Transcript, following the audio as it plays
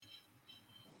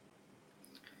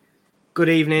Good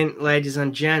evening, ladies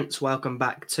and gents. Welcome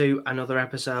back to another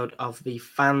episode of the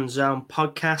Fanzone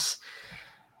podcast.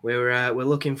 We're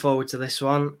looking forward to this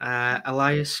one.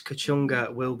 Elias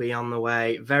Kachunga will be on the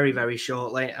way very, very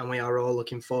shortly, and we are all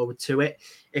looking forward to it.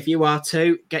 If you are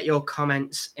too, get your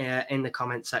comments in the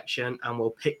comment section, and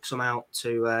we'll pick some out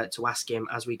to ask him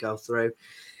as we go through.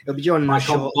 He'll be joining us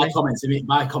shortly. By comments,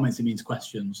 it means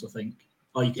questions, I think.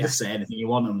 Or you can just say anything you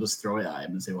want and just throw it at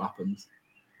him and see what happens.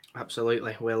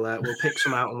 Absolutely. We'll pick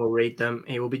some out and we'll read them.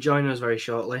 He will be joining us very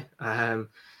shortly. In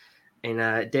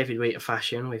David Wheater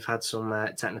fashion, we've had some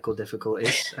technical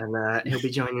difficulties, and he'll be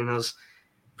joining us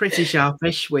pretty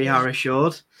sharpish, we are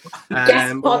assured.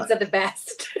 Guest pods are the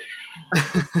best.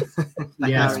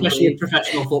 Yeah, especially in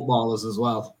professional footballers as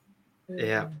well.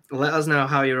 Yeah. Let us know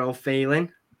how you're all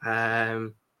feeling.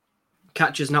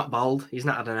 Catcher's not bald. He's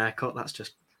not had an haircut. That's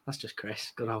just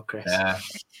Chris. Good old Chris. Yeah.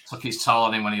 Took his toll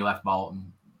on him when he left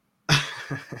Bolton.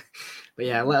 But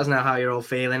yeah, let us know how you're all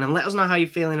feeling, and let us know how you're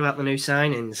feeling about the new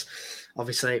signings.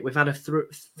 Obviously, we've had a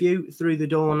few through the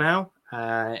door now,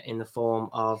 in the form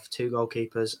of 2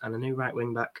 goalkeepers and a new right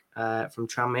wing back from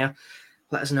Tranmere.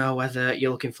 Let us know whether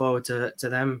you're looking forward to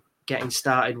them getting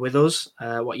started with us,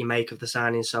 what you make of the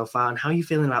signings so far, and how you're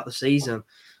feeling about the season.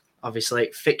 Obviously,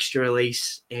 fixture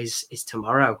release is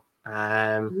tomorrow.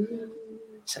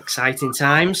 It's exciting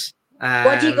times.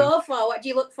 What do you go for? What do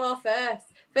you look for first?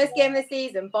 First game of the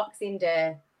season, Boxing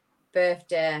Day,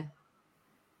 birthday.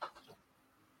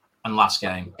 And last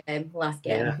game. Last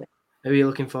game. Yeah. Who are you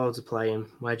looking forward to playing?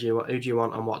 Who do you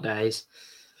want on what days?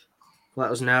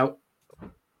 Let us know.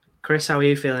 Chris, how are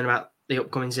you feeling about the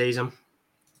upcoming season?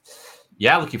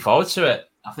 Yeah, looking forward to it.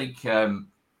 I think the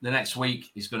next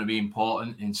week is going to be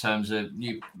important in terms of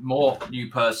more new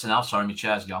personnel. Sorry, my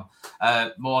chair's gone.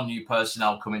 More new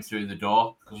personnel coming through the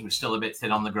door because we're still a bit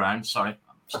thin on the ground. Sorry,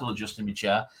 I'm still adjusting my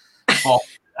chair.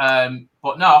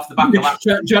 But no, off the back of that,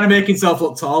 trying to make himself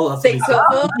look tall. It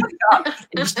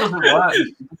just doesn't work.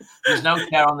 There's no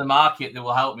care on the market that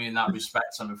will help me in that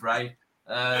respect, I'm afraid.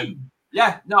 I'm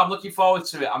looking forward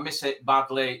to it. I miss it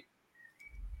badly.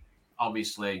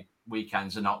 Obviously,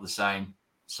 weekends are not the same.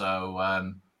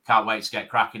 So can't wait to get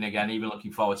cracking again. Even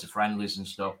looking forward to friendlies and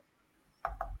stuff.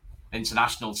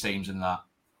 International teams and that.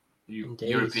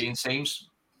 European teams.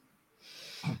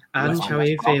 And how are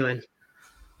you feeling?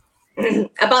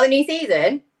 About the new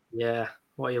season? Yeah.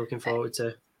 What are you looking forward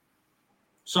to?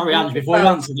 Sorry, Ange, before you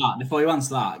answer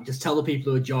that, just tell the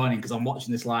people who are joining, because I'm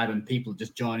watching this live and people are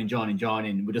just joining.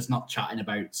 We're just not chatting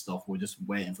about stuff. We're just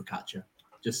waiting for Catcher.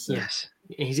 Yes.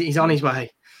 He's on his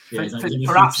way. Yeah,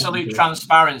 for absolute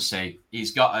transparency, he's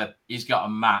got a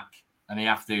Mac, and you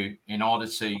have to, in order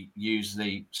to use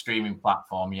the streaming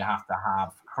platform, you have to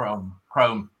have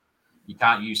Chrome. You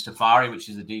can't use Safari, which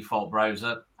is the default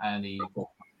browser, and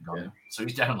so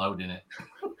he's downloading it.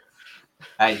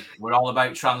 Hey, we're all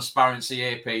about transparency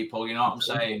here, people. You know what I'm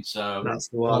saying? So that's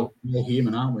the one. We're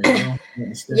human, aren't we?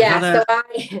 Yeah.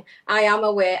 So I am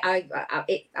aware.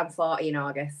 I'm 40 in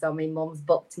August, so my mum's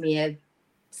booked me a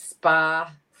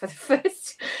spa for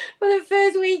the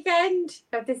first weekend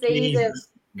of the season.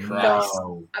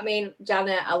 So, I mean,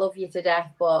 Janet, I love you to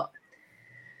death, but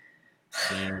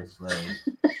seriously.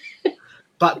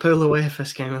 Blackpool away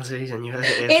first game of the season. You heard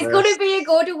it. It's going to be a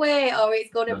good away, or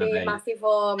it's going to be a massive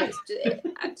home.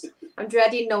 I'm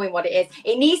dreading knowing what it is.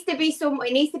 It needs to be I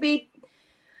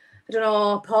don't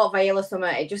know, Port Vale or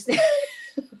something. It just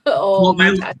Port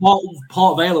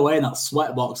Vale away in that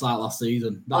sweat box like last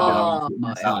season. That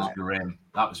was grim.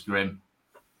 That was grim.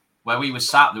 Where we were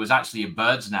sat, there was actually a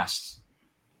bird's nest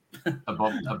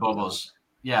above us.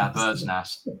 Yeah, a bird's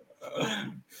nest.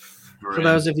 For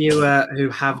those of you who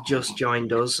have just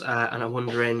joined us and are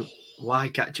wondering why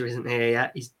Catcher isn't here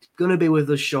yet, he's going to be with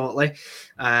us shortly.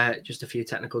 Just a few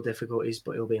technical difficulties,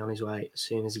 but he'll be on his way as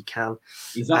soon as he can.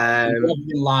 He's been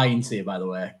lying to you, by the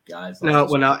way, guys. No,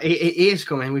 we're not. He is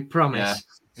coming, we promise. Yeah.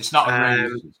 It's not a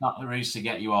ruse. It's not a ruse to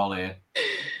get you all here.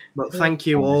 But thank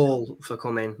you all for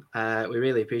coming. We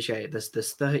really appreciate it.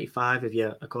 There's 35 of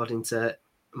you, according to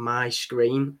my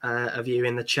screen, of you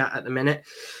in the chat at the minute.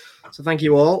 So thank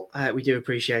you all. We do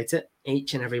appreciate it.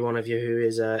 Each and every one of you who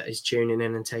is tuning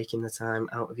in and taking the time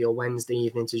out of your Wednesday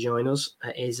evening to join us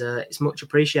it's much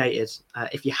appreciated.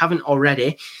 If you haven't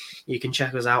already, you can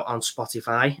check us out on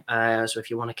Spotify. So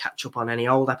if you want to catch up on any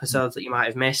old episodes that you might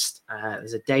have missed,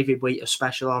 there's a David Wheater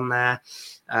special on there,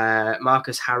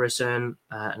 Marcus Harrison,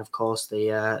 and of course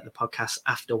the podcast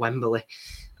After Wembley.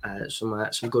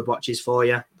 Some good watches for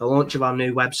you. The launch of our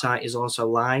new website is also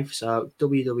live, so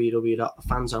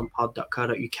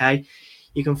www.fanzonepod.co.uk.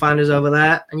 You can find us over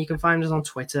there, and you can find us on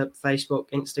Twitter, Facebook,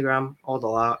 Instagram, all the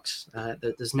larks.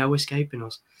 There's no escaping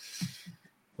us.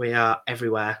 We are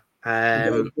everywhere.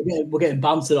 We're getting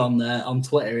bantered on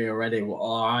Twitter here already.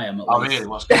 Or I am at least. Oh, really?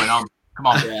 What's going on? Come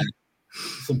on. Yeah.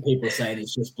 Some people saying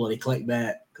it's just bloody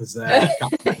clickbait because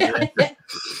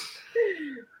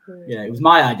yeah, it was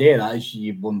my idea that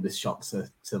you won this shot to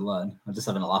learn. I'm just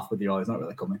having a laugh with you all. It's not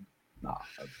really coming. Nah,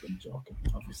 I'm joking,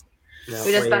 obviously. No,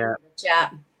 we just back in the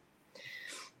chat.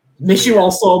 Miss you all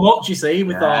so much, you see.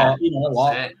 We thought, you know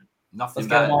what? Nothing Let's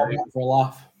get them all better. back for a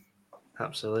laugh.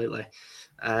 Absolutely.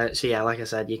 So yeah, like I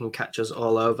said, you can catch us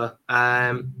all over.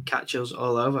 Catch us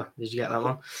all over. Did you get that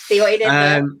one? See what you did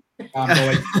there?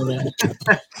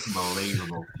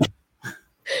 Unbelievable.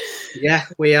 Yeah,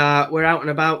 we're out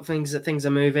and about. Things are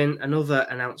moving. Another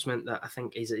announcement that I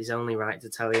think is only right to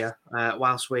tell you.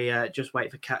 Whilst we just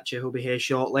wait for Catcher, who'll be here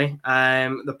shortly.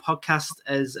 The podcast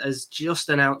has just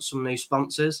announced some new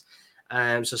sponsors.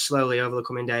 So slowly over the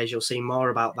coming days, you'll see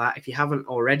more about that. If you haven't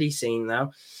already seen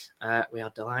though, we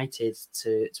are delighted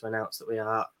to announce that we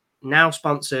are now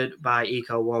sponsored by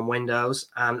Eco1 Windows,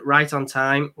 and right on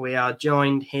time, we are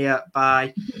joined here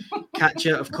by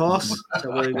Catcher, of course.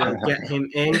 So we will get him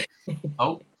in.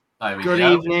 Oh, there we go.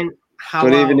 Good evening.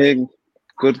 Good evening.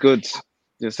 Good.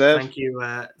 Yourself?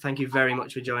 Thank you very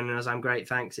much for joining us. I'm great.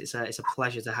 Thanks. It's a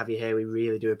pleasure to have you here. We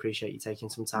really do appreciate you taking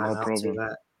some time out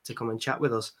to come and chat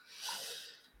with us.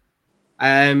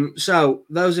 So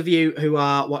those of you who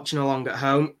are watching along at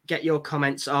home, get your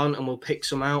comments on and we'll pick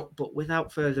some out. But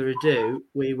without further ado,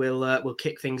 we'll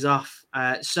kick things off.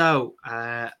 So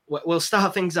we'll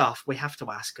start things off. We have to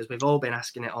ask, because we've all been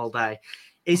asking it all day.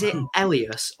 Is it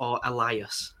Elias or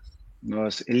Elias? No,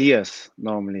 it's Elias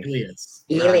normally. Elias.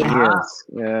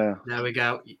 Yeah. There we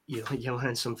go. You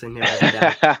learn something new every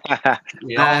day.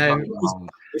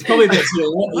 It's probably a bit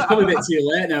too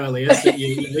late now, Elias, that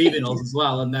you're leaving us as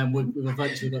well, and then we've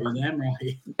eventually got your name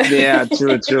right. Yeah,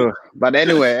 true. But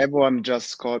anyway, everyone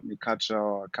just called me Katja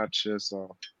or Katja,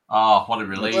 so. Oh, what a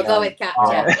relief. We'll go with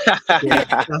Katja. Yeah,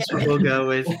 that's what we'll go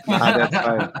with.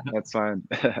 That's fine.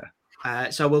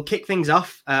 So we'll kick things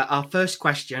off. Our first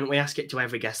question, we ask it to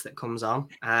every guest that comes on,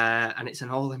 and it's an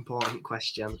all-important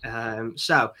question.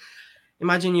 So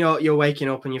imagine you're waking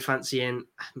up and you're fancying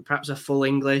perhaps a full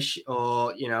English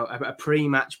or a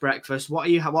pre-match breakfast.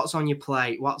 What's on your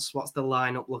plate? What's the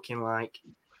lineup looking like?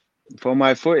 For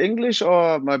my full English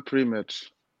or my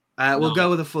pre-match? We'll go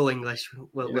with a full English.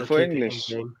 We'll full keep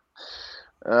English. It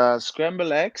in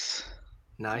scrambled eggs.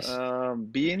 Nice.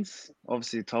 Beans,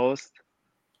 obviously toast.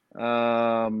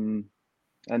 And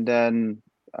then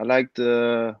I like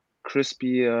the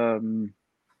crispy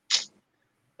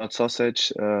not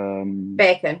sausage,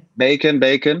 bacon.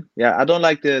 Yeah, I don't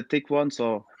like the thick one,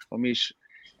 so for me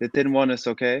the thin one is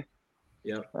okay.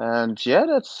 Yeah. And yeah,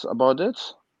 that's about it.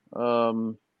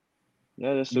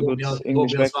 Yeah, that's a good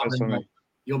English breakfast for me.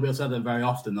 You'll be able to have them very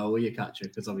often though, will you, Catcher?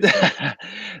 Because obviously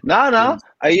no,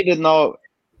 I eat it now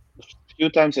a few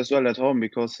times as well at home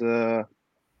because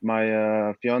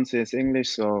my fiance is English,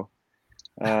 so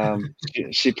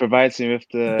she provides me with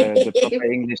the proper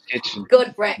English kitchen.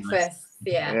 Good breakfast.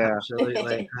 Yeah,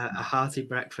 absolutely. A hearty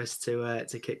breakfast to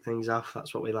kick things off.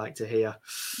 That's what we like to hear.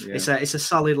 Yeah. It's a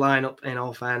solid lineup. In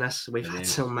all fairness, we've had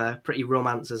some pretty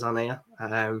romances on here.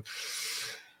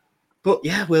 But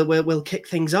yeah, we'll kick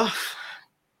things off.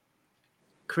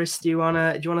 Chris, do you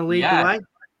wanna lead the way?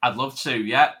 I'd love to.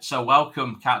 Yeah. So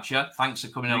welcome, Catcher. Thanks for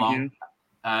coming along.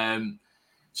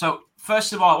 So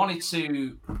first of all, I wanted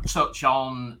to touch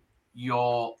on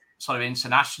your sort of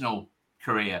international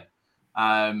career.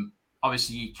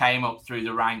 Obviously, you came up through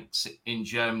the ranks in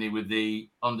Germany with the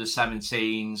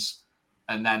under-17s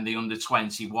and then the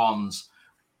under-21s.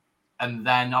 And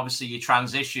then obviously you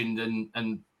transitioned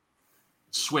and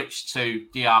switched to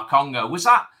DR Congo. Was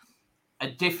that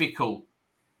a difficult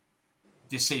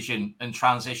decision and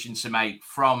transition to make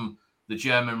from the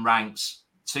German ranks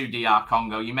to DR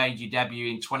Congo? You made your debut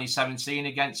in 2017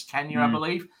 against Kenya, I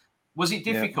believe. Was it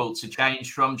difficult to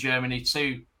change from Germany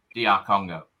to DR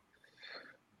Congo?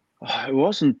 It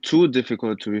wasn't too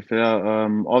difficult, to be fair.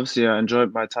 Obviously, I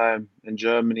enjoyed my time in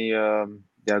Germany.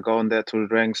 Going there to the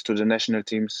ranks, to the national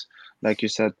teams. Like you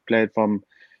said, played from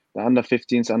the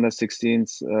under-15s,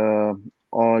 under-16s,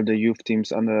 all the youth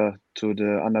teams under to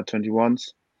the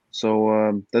under-21s.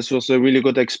 So this was a really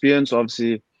good experience.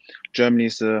 Obviously, Germany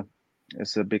is a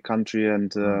big country,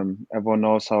 and everyone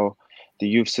knows how the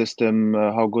youth system,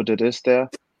 how good it is there.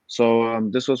 So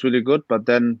this was really good. But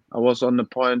then I was on the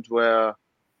point where,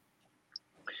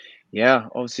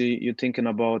 obviously you're thinking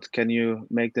about, can you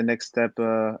make the next step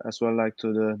as well, like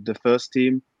to the first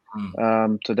team?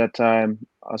 To that time,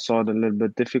 I saw it a little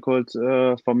bit difficult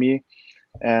for me.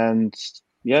 And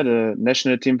yeah, the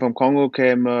national team from Congo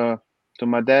came to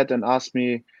my dad and asked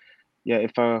me,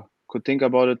 if I could think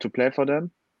about it to play for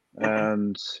them.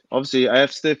 And obviously, I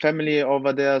have still family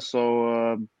over there,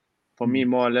 so for me,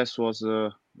 more or less was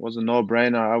a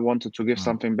no-brainer. I wanted to give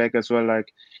something back as well,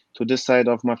 like to this side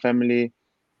of my family,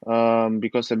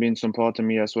 because they've been supporting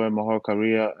me as well my whole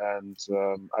career, and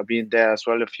I've been there as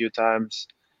well a few times.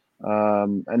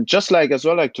 And just like as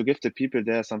well, like to give the people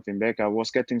there something back. I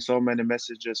was getting so many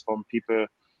messages from people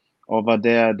over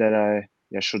there that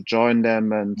I should join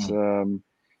them and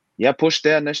push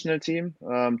their national team.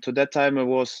 To that time, it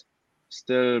was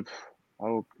still,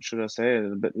 how should I say it,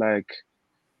 a bit like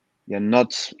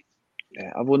not.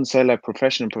 I wouldn't say like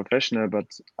professional, but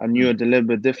I knew it a little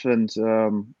bit different.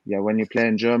 When you play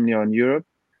in Germany or in Europe.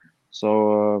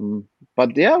 So,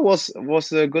 but yeah, it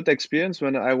was a good experience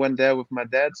when I went there with my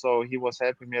dad. So he was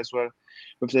helping me as well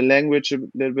with the language a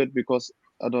little bit because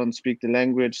I don't speak the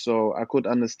language. So I could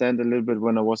understand a little bit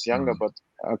when I was younger, but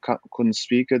I couldn't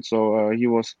speak it. So he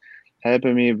was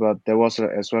helping me. But there was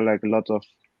as well like a lot of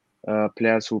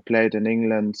players who played in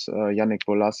England, Yannick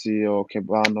Bolasie or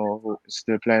Kebano, who is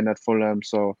still playing at Fulham.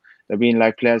 So there been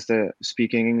like players that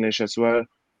speaking English as well.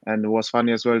 And it was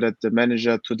funny as well that the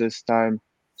manager to this time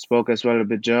spoke as well a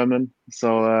bit German.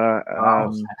 So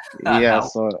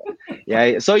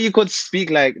so you could speak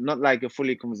like not like a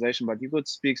fully conversation, but you could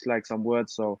speak like some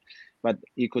words. So, but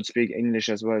he could speak English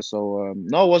as well. So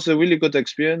no, it was a really good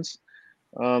experience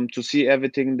to see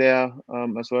everything there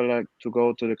as well, like to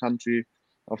go to the country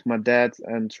of my dad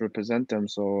and represent them.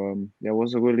 So it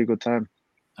was a really good time.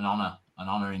 An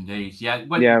honor indeed. Yeah,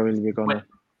 really big honor.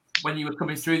 When you were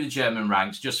coming through the German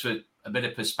ranks, just for a bit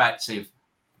of perspective,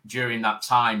 during that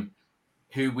time,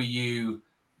 who were you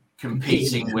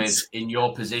competing with in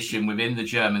your position within the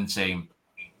German team?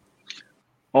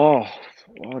 Oh,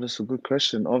 that's a good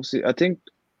question. Obviously, I think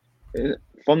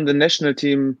from the national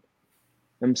team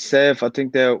himself, I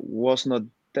think there was not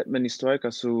that many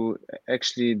strikers who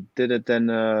actually did it then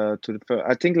to the first.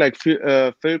 I think like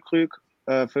Füllkrug,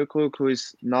 who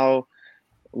is now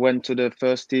went to the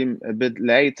first team a bit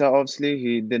later. Obviously,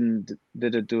 he didn't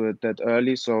do it that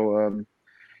early. So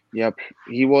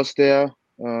he was there,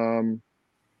 and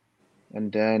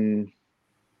then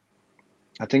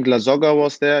I think Lasogga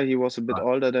was there. He was a bit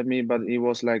older than me, but he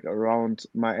was like around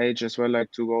my age as well, like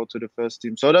to go to the first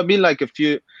team. So there'll be like a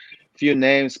few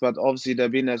names, but obviously there've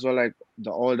been as well like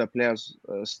the older players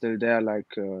still there, like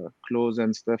Klose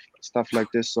and stuff like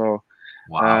this. So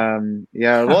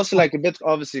it was like a bit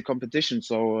obviously competition.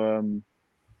 So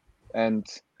and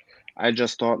I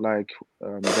just thought like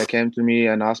they came to me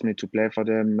and asked me to play for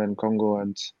them in Congo,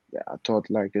 and I thought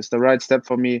like it's the right step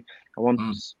for me. I want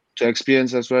to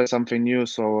experience as well something new.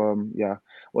 So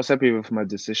was happy with my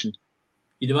decision.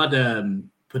 You'd have had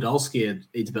Podolski.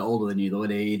 He's a bit older than you, though.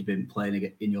 He'd been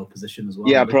playing in your position as well.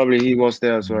 Yeah, probably he was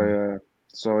there as well.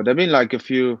 So there've been like a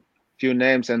few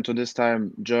names, and to this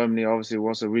time Germany obviously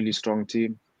was a really strong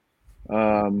team.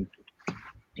 And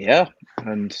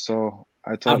so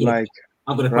I thought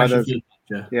I've got a question for you.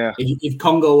 Yeah. If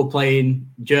Congo were playing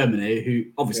Germany, who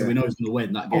obviously we know is going to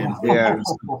win that game,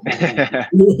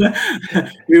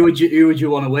 who would you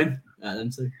want to win?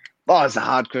 Oh, it's a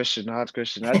hard question. I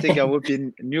think I would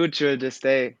be neutral this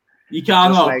day. You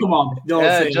can't. Come on.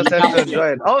 Just have to enjoy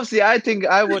it. Obviously, I think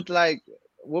I would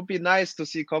would be nice to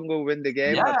see Congo win the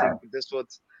game. I think this would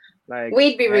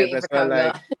we'd be rooting for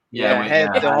Congo.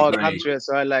 Help the whole country as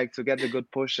well, like to get a good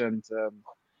push. And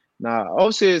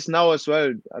obviously it's now as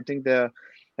well. I think they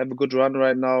have a good run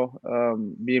right now,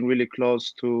 being really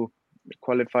close to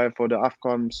qualify for the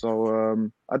AFCON. So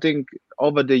I think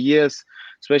over the years,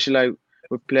 especially like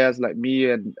with players like me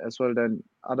and as well then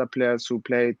other players who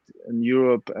played in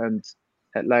Europe and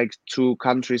had like two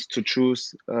countries to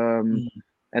choose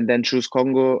and then choose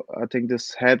Congo, I think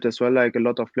this helped as well like a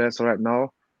lot of players right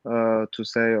now to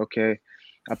say, okay,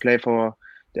 I play for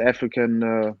the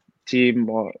African team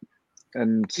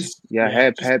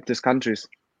help these countries.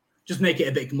 Just make it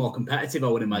a bit more competitive, I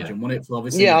would imagine, wouldn't it? For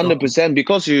obviously, 100%,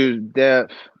 because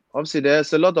obviously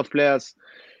there's a lot of players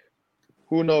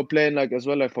who know playing like as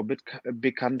well like for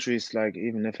big countries, like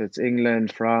even if it's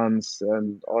England, France,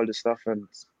 and all this stuff, and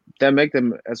they make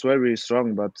them as well really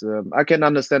strong. But I can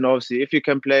understand obviously if you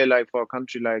can play like for a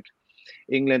country like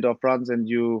England or France and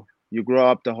you grow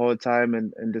up the whole time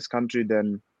in this country,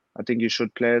 then I think you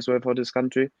should play as well for this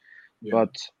country.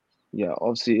 But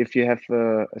obviously if you have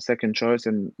a second choice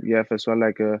and you have as well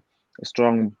like a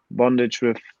strong bondage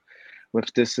with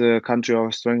this country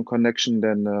or strong connection,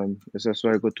 then it's as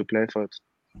well good to play for it.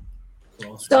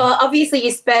 course. So obviously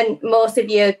you spent most of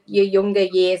your younger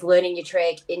years learning your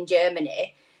trade in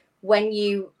Germany. When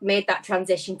you made that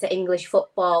transition to English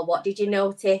football, what did you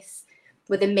notice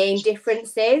were the main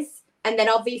differences? And then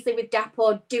obviously with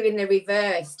Dapo doing the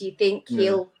reverse, do you think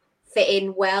he'll fit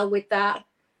in well with that?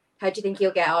 How do you think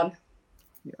he'll get on?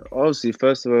 Obviously,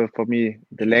 first of all, for me,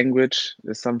 the language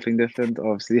is something different,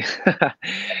 obviously.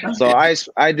 So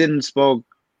I didn't spoke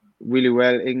really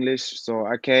well English, so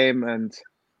I came and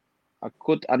I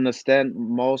could understand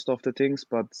most of the things,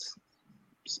 but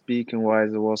speaking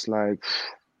wise, it was like,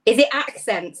 Is it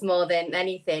accents more than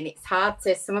anything? It's hard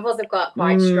to. Some of us have got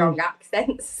quite strong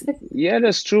accents. yeah,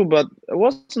 that's true, but it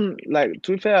wasn't like,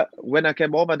 to be fair, when I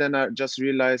came over, then I just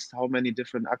realized how many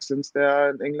different accents there are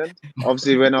in England.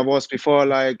 Obviously, when I was before,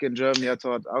 like in Germany, I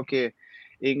thought, okay,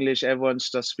 English,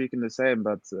 everyone's just speaking the same,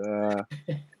 but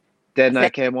then I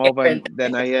came over and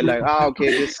then I hear like, okay,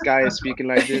 this guy is speaking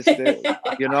like this,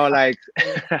 you know, like,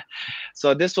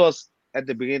 so this was at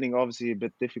the beginning obviously a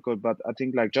bit difficult, but I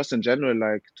think like just in general,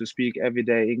 like to speak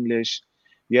everyday English,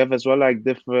 you have as well like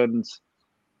different,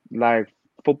 like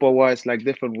football wise, like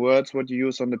different words what you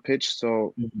use on the pitch.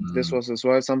 So this was as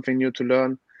well something new to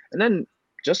learn, and then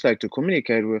just like to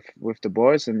communicate with the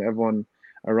boys and everyone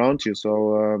around you.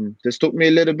 So this took me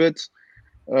a little bit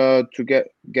to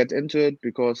get into it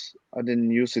because I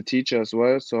didn't use a teacher as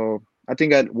well. So I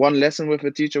think I had one lesson with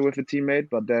a teacher with a teammate,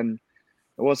 but then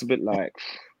it was a bit like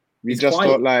we It's just quite-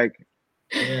 thought like,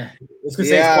 Yeah, I was gonna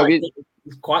Yeah, say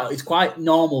it's quite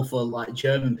normal for like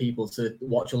German people to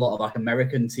watch a lot of like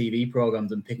American TV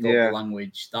programs and pick up Yeah. the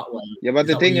language that way. Yeah, but Is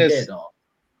the that thing what you is- did, or?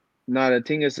 no, the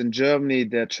thing is in Germany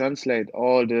they translate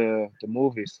all the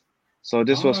movies. So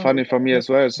this was Oh, funny for me okay. as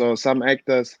well. So some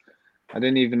actors, I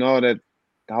didn't even know that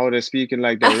how they speak in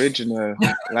like the original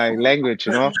like language,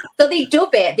 you know? So they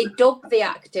dub it. They dub the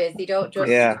actors. They don't just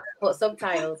Yeah. put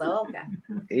subtitles. Oh, okay.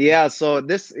 Yeah, so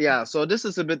this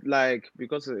is a bit like,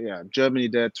 because Germany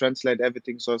they translate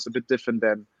everything, so it's a bit different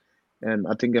than, and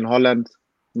I think in Holland,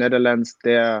 Netherlands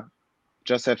they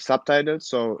just have subtitles,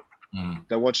 so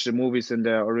they watch the movies in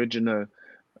their original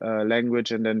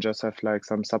language and then just have like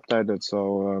some subtitles.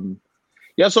 So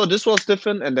so this was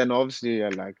different, and then obviously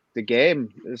like the game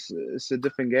is a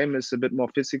different game. It's a bit more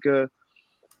physical,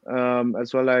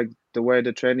 as well, like the way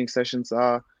the training sessions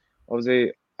are.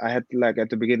 Obviously, I had like at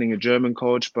the beginning a German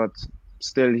coach, but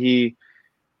still he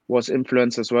was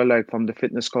influenced as well, like from the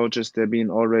fitness coaches. They've been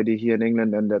already here in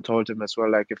England, and they told him as well,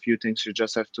 like a few things you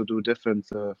just have to do different,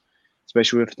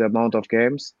 especially with the amount of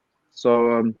games.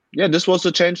 So this was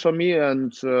a change for me,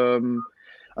 and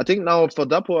I think now for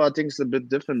Dapo, I think it's a bit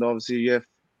different. Obviously, you have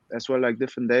as well like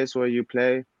different days where you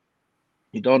play.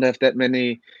 You don't have that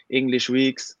many English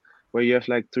weeks where you have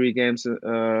like 3 games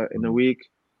in a week.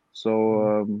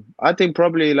 So I think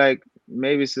probably like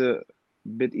maybe it's a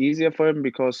bit easier for him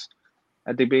because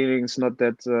at the beginning it's not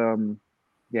that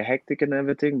hectic and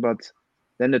everything, but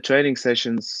then the training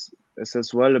sessions is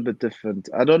as well a bit different.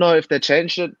 I don't know if they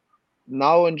changed it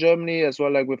now in Germany as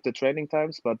well, like with the training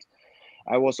times, but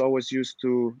I was always used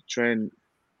to train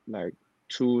like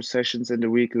 2 sessions in the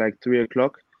week, like 3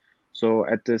 o'clock. So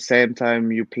at the same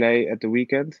time you play at the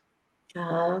weekend.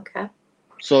 Oh, okay.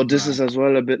 So this is as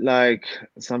well a bit like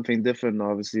something different,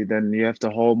 obviously. Then you have the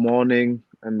whole morning,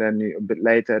 and then you a bit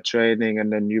later training,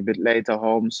 and then you a bit later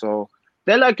home. So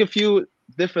there are like a few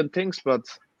different things, but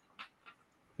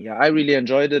yeah, I really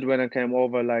enjoyed it when I came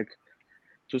over, like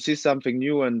to see something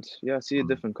new and see a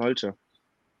different culture.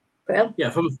 Well, Yeah,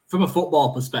 from a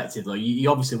football perspective, though, you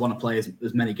obviously want to play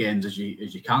as many games as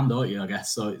you can, don't you? I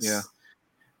guess so. It's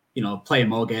playing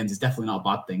more games is definitely not a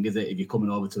bad thing, is it? If you're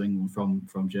coming over to England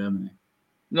from Germany.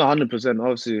 No, 100%.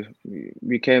 Obviously,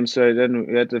 we came straight in.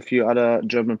 We had a few other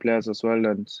German players as well,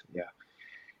 and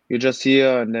you're just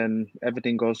here, and then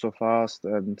everything goes so fast.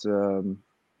 And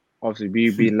obviously, we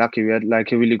been lucky. We had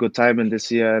like a really good time in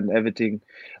this year, and everything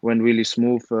went really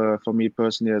smooth for me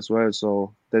personally as well.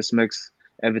 So this makes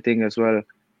everything as well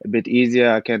a bit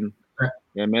easier. I can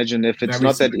imagine if it's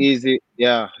not that easy.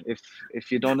 Yeah,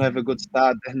 if you don't have a good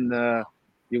start, then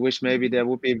you wish maybe there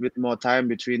would be a bit more time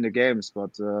between the games.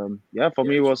 But for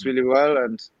me it was really well,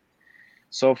 and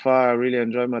so far I really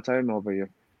enjoy my time over here.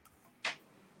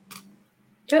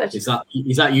 Good. Is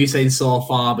that you saying so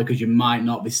far because you might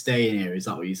not be staying here? Is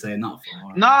that what you're saying that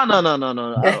for? No.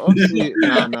 Obviously,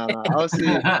 no.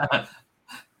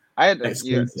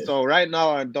 Obviously, so right now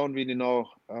I don't really know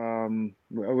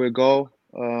where we'll go.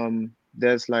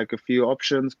 There's like a few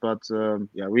options, but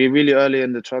we're really early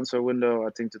in the transfer window. I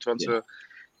think the transfer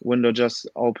window just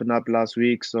opened up last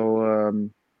week, so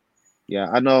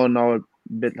I know now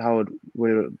bit how it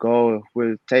will go.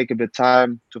 Will take a bit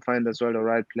time to find as well the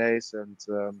right place, and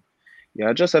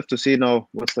I just have to see now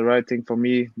what's the right thing for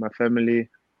me, my family.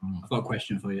 I've got a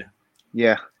question for you.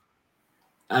 Yeah.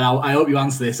 And I hope you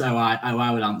answer this how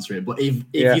I would answer it. But if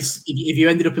you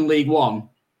ended up in League One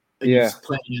and you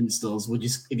played against us,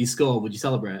 if you scored, would you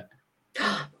celebrate?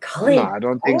 Colin. No, I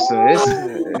don't think so.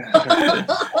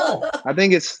 I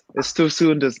think it's too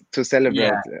soon to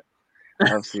celebrate. Yeah.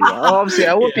 Obviously,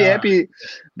 I would be happy,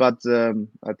 but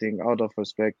I think out of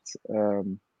respect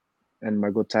and my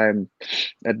good time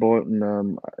at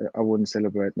Bolton, I wouldn't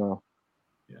celebrate now.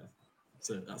 Yeah.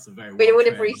 So that's a very. We would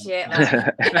appreciate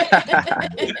that.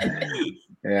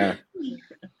 Yeah.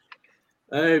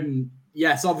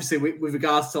 Yes, obviously, with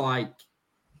regards to like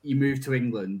you moved to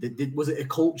England, was it a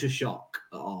culture shock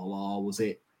at all, or was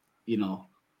it,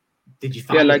 did you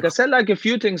find? Yeah, like I said, like a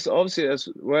few things obviously as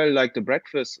well, like the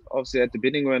breakfast. Obviously, at the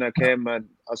beginning when I came, and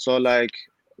I saw like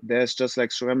there's just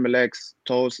like scrambled eggs,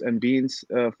 toast, and beans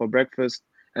for breakfast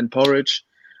and porridge.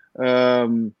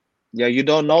 You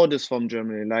don't know this from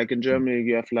Germany. Like in Germany,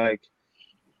 you have like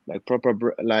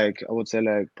proper like I would say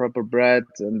like proper bread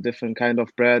and different kind of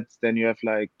bread. Then you have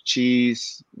like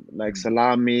cheese, like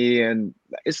salami, and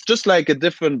it's just like a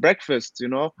different breakfast,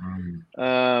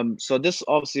 So this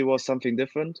obviously was something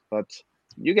different, but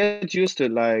you get used to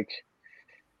it. Like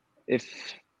if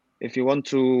you want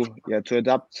to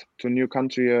adapt to a new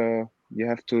country, you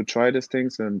have to try these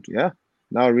things, and now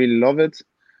I really love it.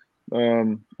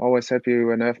 Always happy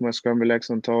when I have my scrambled eggs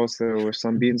on toast with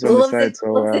some beans on the side.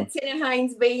 Loves a tin of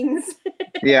Heinz beans.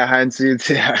 Yeah, Heinz beans.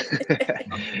 Yeah.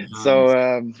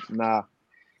 So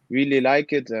really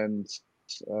like it, and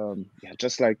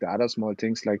just like the other small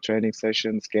things like training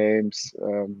sessions, games,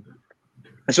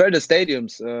 as well the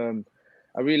stadiums.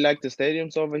 I really like the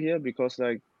stadiums over here because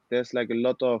like there's like a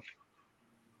lot of,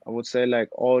 I would say like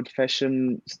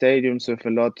old-fashioned stadiums with a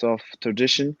lot of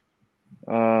tradition.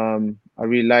 I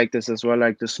really like this as well,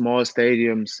 like the small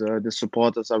stadiums, the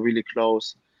supporters are really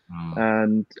close,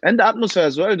 and the atmosphere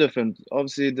as well different.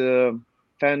 Obviously, the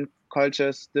fan culture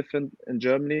is different in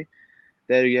Germany.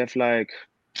 There you have like,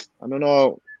 I don't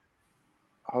know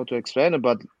how to explain it,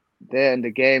 but there in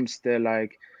the games they're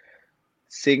like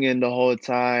singing the whole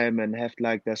time and have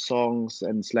like their songs,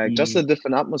 and it's like just a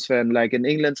different atmosphere. And like in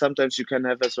England, sometimes you can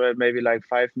have as well maybe like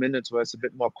 5 minutes where it's a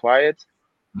bit more quiet,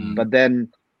 but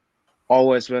then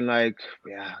always when like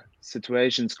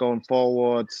situations going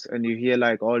forwards and you hear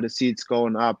like all the seats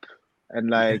going up and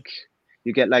like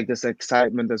you get like this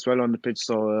excitement as well on the pitch.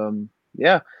 So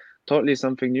totally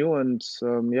something new, and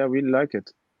really like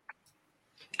it.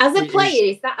 As a player,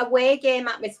 is that away game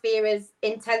atmosphere as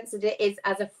intense as it is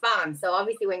as a fan? So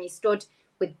obviously when you stood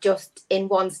with just in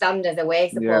one stand as away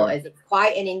supporters, it's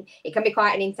quite it can be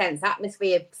quite an intense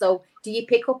atmosphere. So do you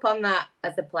pick up on that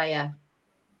as a player?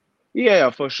 Yeah,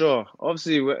 for sure.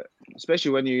 Obviously,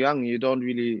 especially when you're young, you don't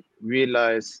really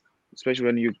realize, especially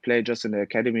when you play just in the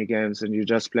academy games and you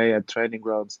just play at training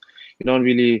grounds, you don't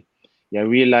really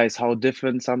realize how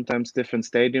different sometimes different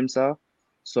stadiums are.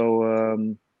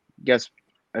 So guess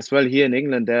as well here in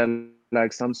England, there are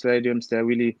like some stadiums, they're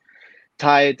really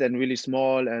tight and really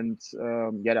small, and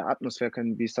the atmosphere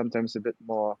can be sometimes a bit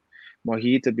more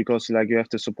heated because like you have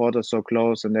the supporters so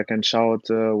close and they can shout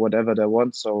whatever they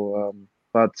want. So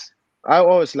but I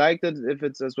always liked it if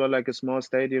it's as well like a small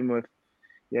stadium with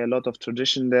a lot of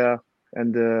tradition there,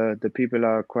 and the people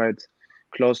are quite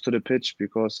close to the pitch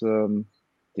because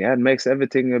it makes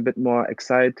everything a bit more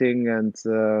exciting, and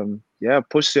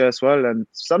push you as well. And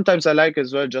sometimes I like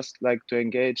as well just like to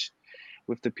engage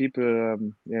with the people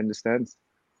in the stands.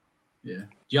 Yeah. Do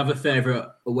you have a favourite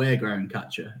away ground,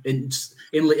 Catcher? In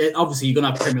obviously you're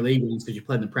gonna have Premier League ones because you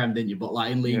played in the Prem, didn't you? But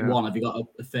like in League One, have you got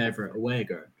a favourite away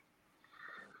ground?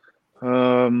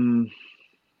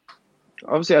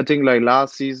 Obviously, I think like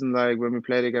last season, like when we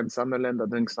played against Sunderland, I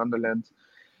think Sunderland.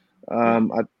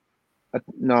 I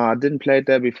didn't play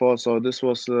there before, so this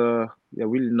was a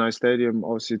really nice stadium,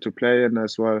 obviously to play in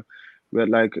as well. We had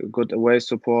like good away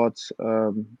support.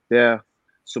 Their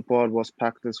support was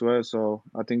packed as well, so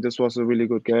I think this was a really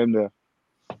good game there.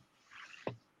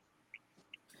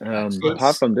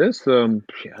 Apart from this,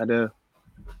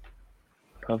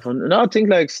 I think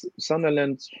like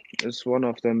Sunderland is one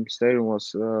of them. Stadium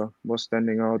was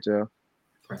standing out. Yeah,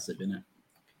 impressive, isn't it?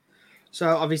 So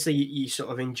obviously you sort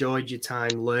of enjoyed your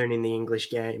time learning the English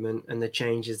game and the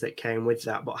changes that came with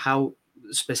that. But how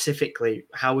specifically,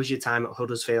 how was your time at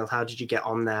Huddersfield? How did you get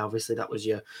on there? Obviously that was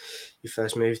your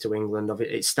first move to England.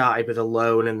 It started with a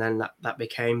loan and then that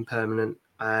became permanent.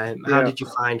 How did you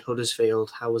find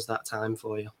Huddersfield? How was that time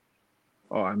for you?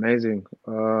 Oh, amazing.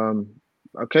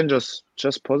 I can just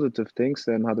positive things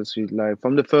then Huddersfield. Like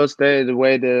from the first day, the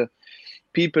way the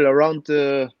people around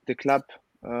the club,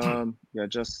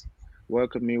 just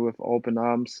welcomed me with open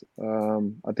arms.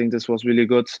 I think this was really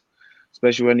good,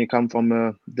 especially when you come from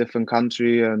a different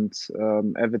country and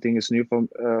everything is new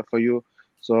for you.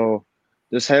 So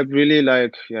this helped really,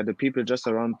 like, the people just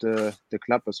around the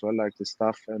club as well, like the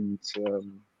staff and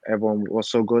everyone was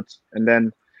so good. And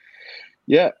then,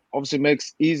 obviously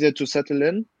makes easier to settle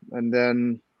in. And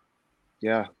then,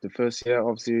 the first year,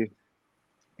 obviously,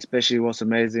 especially was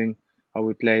amazing how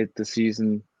we played the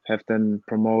season, have then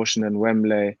promotion and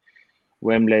Wembley.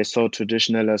 Wembley is so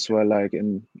traditional as well. Like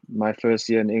in my first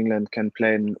year in England, can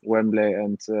play in Wembley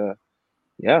and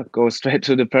go straight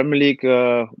to the Premier League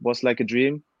was like a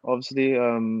dream. Obviously,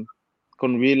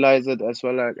 couldn't realize it as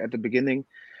well, like at the beginning,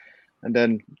 and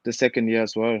then the second year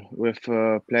as well with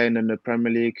playing in the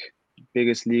Premier League,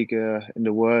 biggest league in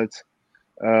the world,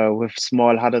 with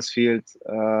small Huddersfield,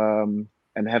 and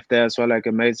have there as well like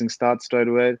amazing start straight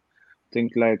away. I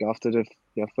think like after the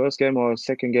first game or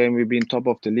second game, we've been top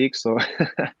of the league, so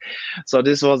so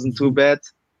this wasn't too bad.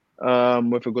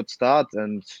 With a good start,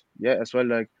 and as well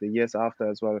like the years after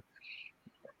as well.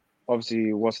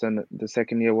 Obviously, was then the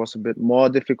second year was a bit more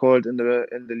difficult in the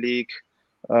league.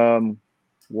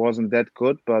 Wasn't that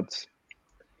good, but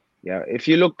if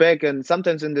you look back, and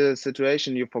sometimes in the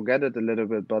situation you forget it a little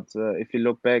bit, but if you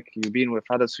look back, you've been with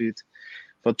Huddersfield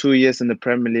for 2 years in the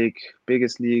Premier League,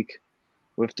 biggest league,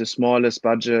 with the smallest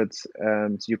budget,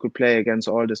 and you could play against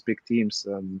all these big teams.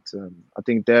 And I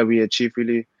think there we achieved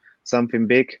really something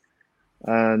big,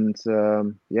 and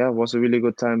it was a really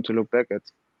good time to look back at.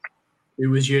 Who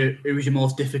was your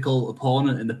most difficult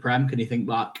opponent in the Prem? Can you think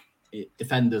back?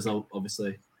 Defenders,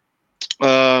 obviously.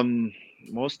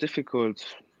 Most difficult,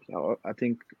 I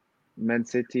think Man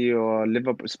City or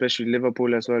Liverpool, especially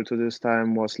Liverpool as well to this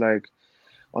time, was like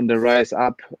on the rise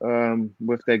up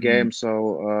with their game.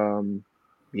 So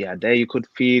there you could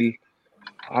feel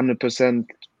 100%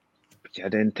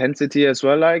 the intensity as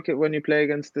well, like when you play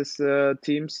against these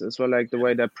teams as well, like the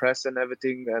way they press and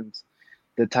everything, and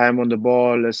the time on the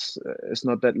ball is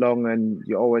not that long, and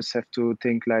you always have to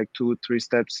think like 2-3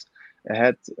 steps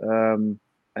ahead.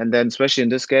 And then especially in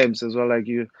these games as well, like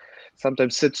you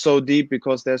sometimes sit so deep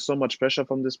because there's so much pressure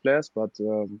from these players. But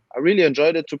I really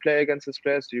enjoyed it to play against these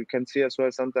players. You can see as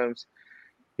well sometimes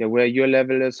where your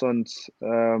level is and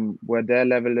where their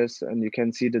level is, and you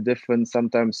can see the difference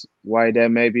sometimes why they're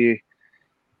maybe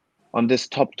on this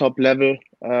top level,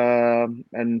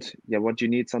 and what you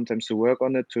need sometimes to work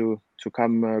on it to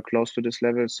come close to this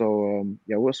level. So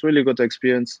it was really good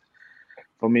experience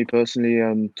for me personally,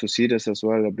 and to see this as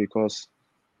well, because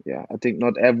I think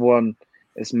not everyone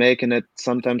is making it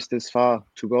sometimes this far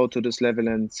to go to this level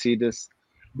and see this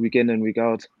week in and week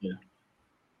out.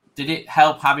 Did it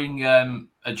help having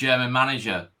a German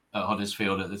manager at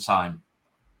Huddersfield at the time?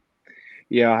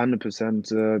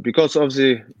 100%. Because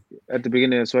obviously at the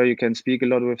beginning as well, you can speak a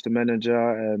lot with the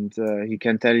manager, and he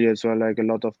can tell you as well like a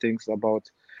lot of things about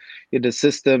the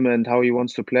system and how he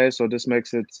wants to play. So this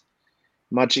makes it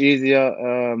much easier.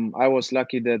 I was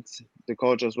lucky that the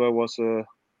coach as well was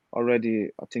already,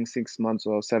 I think, 6 months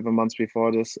or 7 months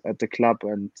before this at the club,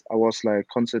 and I was like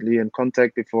constantly in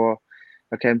contact before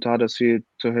I came to Huddersfield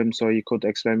to him, so he could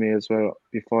explain me as well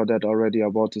before that already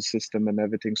about the system and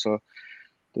everything. So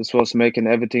this was making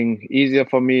everything easier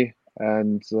for me.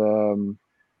 And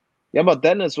but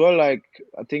then as well, like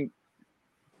I think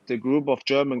the group of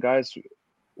German guys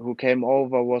who came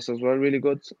over was as well really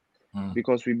good,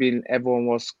 because everyone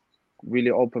was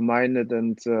really open-minded,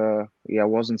 and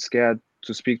wasn't scared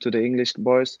to speak to the English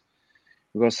boys,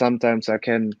 because sometimes I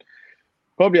can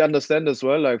probably understand as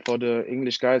well, like for the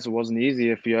English guys it wasn't easy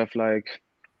if you have like,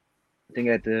 I think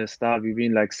at the start we've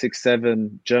been like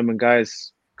 6-7 German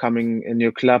guys coming in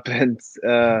your club, and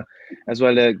as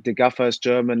well the gaffer is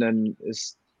German and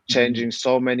is changing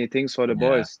so many things for the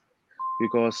boys,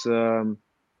 because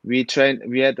we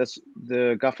had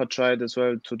the gaffer tried as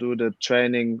well to do the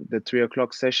training, the 3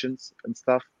 o'clock sessions and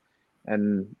stuff,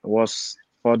 and it was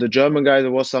for the German guys it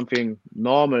was something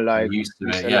normal, like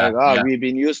we've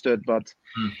been used to it. But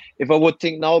if I would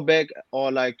think now back,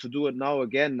 or like to do it now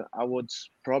again, I would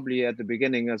probably at the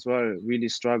beginning as well really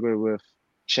struggle with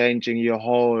changing your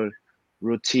whole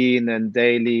routine and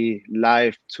daily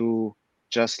life to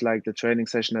just like the training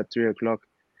session at 3 o'clock,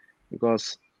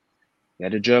 because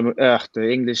the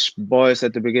English boys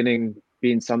at the beginning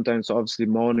being sometimes obviously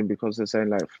moaning because they're saying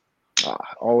like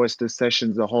always the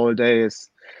sessions the whole day is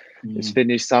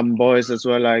finished. Some boys as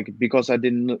well, like because I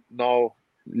didn't know,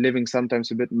 living sometimes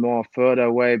a bit more further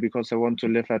away because I want to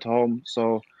live at home.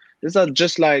 So these are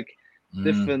just like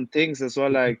different things as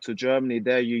well. Like to Germany,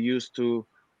 there you used to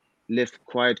live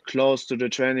quite close to the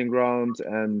training ground,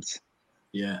 and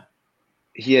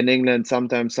here in England,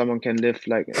 sometimes someone can live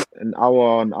like an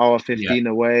hour 15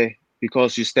 away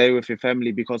because you stay with your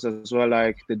family, because as well,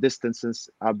 like the distances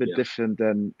are a bit different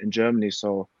than in Germany.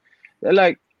 So they're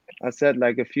like I said,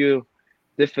 like a few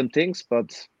different things,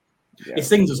 but it's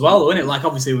things as well, though, isn't it? Like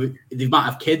obviously they might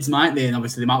have kids, might they? And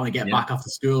obviously they might want to get back after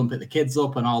school and pick the kids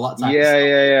up and all that type of stuff.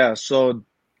 Yeah. So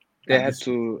they had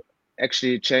to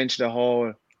actually change the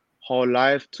whole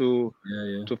life to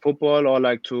football, or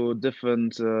like to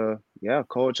different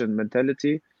coach and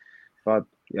mentality. But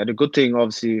the good thing,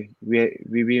 obviously,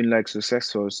 we been like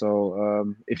successful.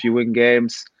 So if you win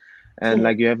games and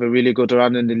like you have a really good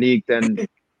run in the league, then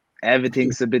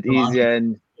everything's a bit easier,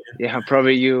 and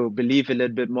probably you believe a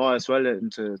little bit more as well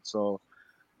into it. So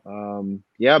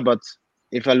but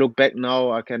if I look back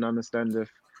now, I can understand if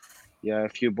a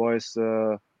few boys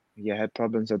had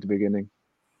problems at the beginning.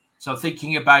 So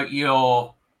thinking about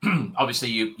your obviously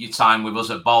your time with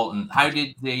us at Bolton, how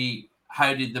did the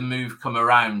move come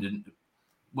around, and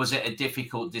was it a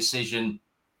difficult decision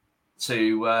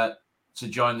to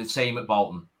join the team at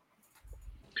Bolton?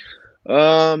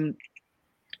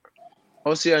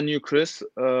 Obviously, I knew Chris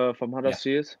from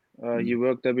Huddersfield. He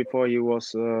worked there before. He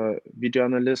was a video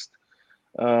analyst.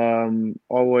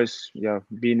 Always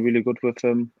been really good with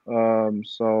him.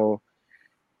 So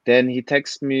then he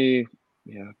texted me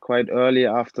quite early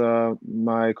after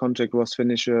my contract was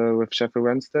finished with Sheffield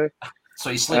Wednesday. So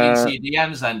he slid into your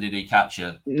DMs then, did he catch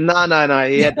you? No.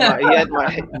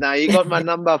 He got my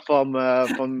number from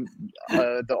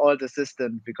the old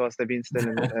assistant, because they've been still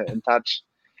in touch.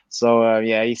 So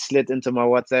he slid into my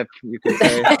WhatsApp, you could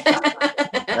say.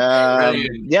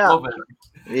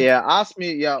 Asked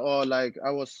me, or like I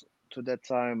was to that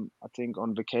time, I think,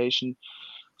 on vacation.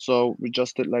 So we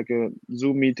just did like a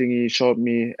Zoom meeting. He showed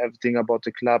me everything about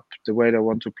the club, the way they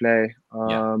want to play.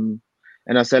 And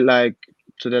I said, like,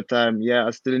 to that time,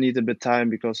 I still need a bit time,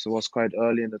 because it was quite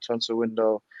early in the transfer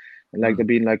window, and like there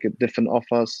been like different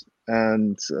offers.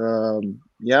 And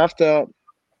after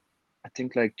I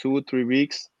think like 2 or 3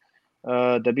 weeks,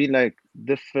 there been like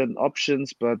different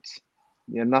options, but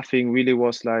nothing really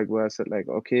was like where I said like,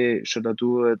 okay, should I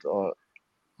do it? Or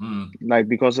like,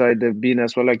 because there've been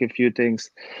as well like a few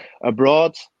things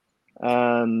abroad,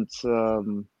 and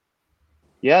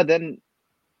then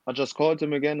I just called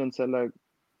him again and said like,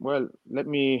 well, let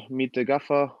me meet the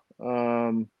gaffer,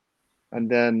 and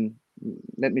then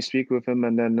let me speak with him,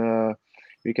 and then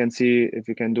we can see if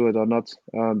we can do it or not,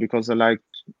 because I like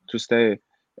to stay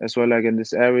as well like in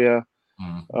this area.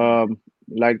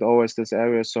 Liked always this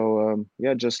area. So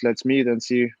just let's meet and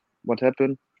see what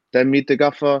happened. Then meet the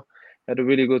gaffer, had a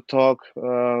really good talk.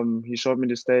 He showed me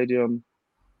the stadium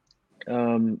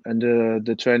and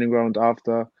the training ground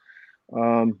after.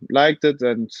 Liked it,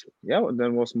 and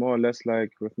then was more or less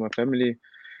like with my family,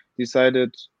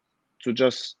 decided to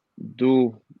just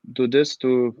do this,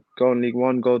 to go in League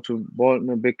One, go to Bolton,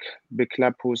 a big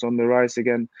club who's on the rise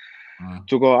again,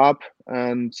 to go up.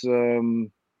 And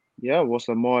it was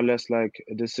a more or less like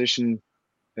a decision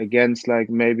against like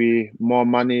maybe more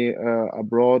money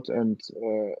abroad, and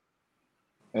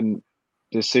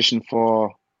decision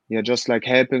for just like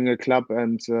helping a club,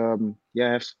 and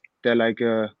have they're like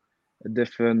a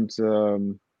different or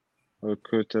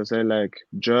could I say like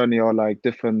journey, or like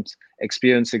different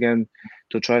experience again,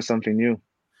 to try something new.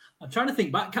 I'm trying to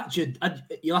think back, Catcher.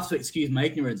 You'll have to excuse my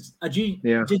ignorance. Did you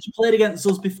play against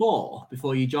us before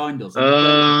you joined us?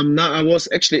 No, I was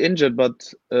actually injured,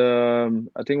 but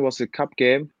I think it was a cup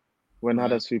game when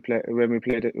we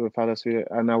played it with Huddersfield,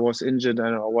 and I was injured,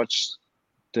 and I watched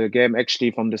the game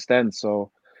actually from the stand. So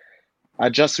I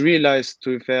just realized,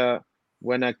 to be fair,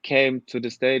 when I came to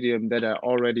the stadium, that I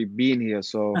already been here.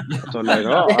 So I thought like,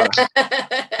 I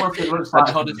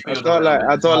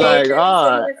thought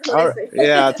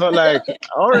like I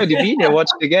already been here,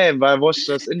 watched the game, but I was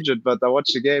just injured, but I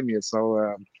watched the game here.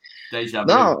 So deja vu.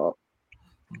 No,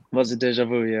 was a deja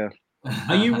vu, yeah.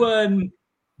 Are you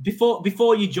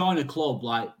before you join a club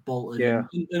like Bolton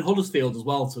and Huddersfield as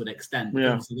well, to an extent?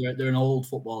 Obviously they're an old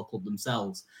football club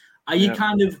themselves. Are you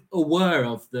kind of aware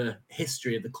of the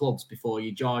history of the clubs before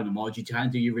you join them, or do you kind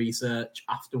of do your research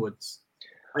afterwards?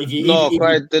 If you do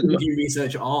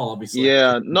research at all, obviously.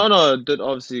 Yeah, no, did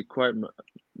obviously quite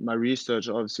my research.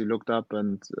 Obviously looked up,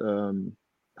 and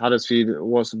Huddersfield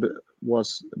was a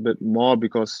bit more,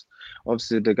 because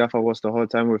obviously the gaffer was the whole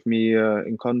time with me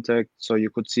in contact, so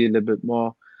you could see a little bit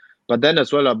more. But then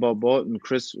as well about Bolton,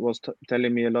 Chris was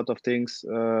telling me a lot of things,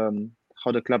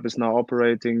 how the club is now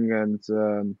operating, and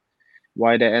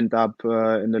why they end up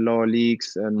in the lower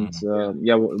leagues, and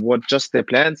what just their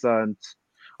plans are. And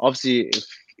obviously, if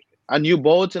I knew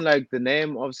Bolton, like the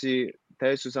name obviously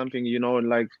tells you something,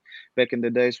 like back in the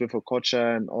days with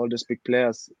Okocha and all these big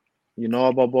players,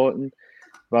 about Bolton.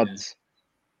 But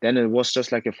then it was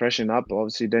just like a freshen up.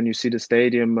 Obviously, then you see the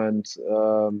stadium and,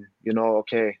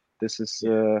 okay, this is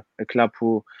a club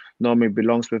who normally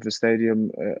belongs with the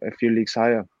stadium a few leagues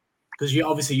higher. Because you're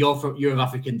of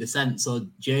African descent, so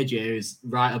JJ is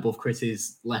right above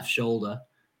Chris's left shoulder.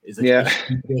 Yeah.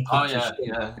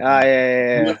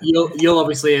 You'll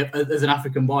obviously, as an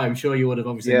African boy, I'm sure you would have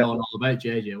obviously known all about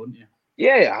JJ, wouldn't you?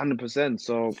 Yeah, 100%.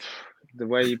 So the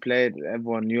way he played,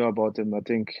 everyone knew about him. I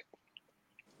think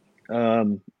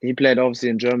he played obviously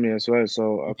in Germany as well,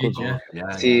 so I could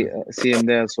see him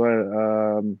there as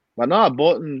well. But no,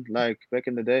 Bolton, like back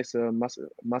in the days, a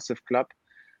massive club,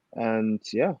 and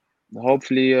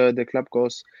hopefully the club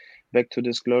goes back to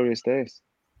these glorious days.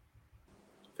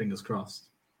 Fingers crossed.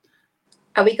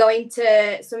 Are we going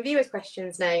to some viewers'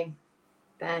 questions now,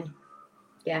 Ben?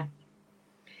 Yeah.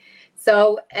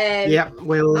 So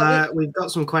we've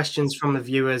got some questions from the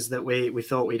viewers that we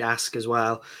thought we'd ask as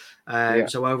well.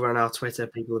 So over on our Twitter,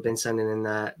 people have been sending in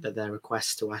their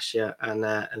requests to ask you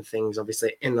and things,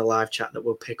 obviously in the live chat that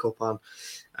we'll pick up on.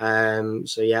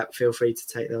 Feel free to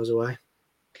take those away.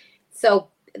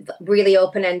 So really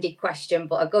open-ended question,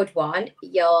 but a good one.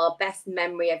 Your best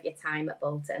memory of your time at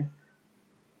Bolton?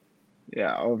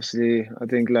 Yeah, obviously, I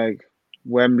think like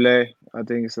Wembley, I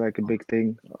think it's like a big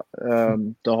thing.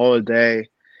 The whole day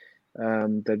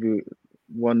that we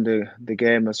won the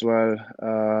game as well.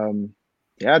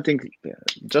 I think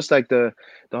just like the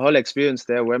whole experience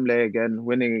there, Wembley again,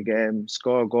 winning a game,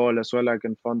 score a goal as well, like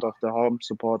in front of the home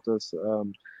supporters.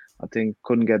 I think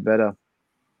couldn't get better.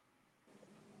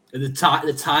 The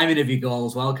timing of your goal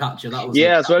as well, Catcher. That was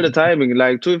as well. The timing,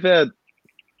 like to be fair,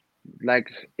 like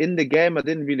in the game, I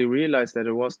didn't really realize that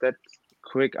it was that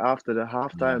quick after the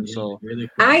halftime. Really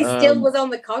I still was on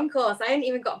the concourse. I hadn't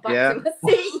even got back to my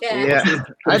seat yet.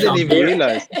 I didn't even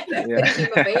realize. This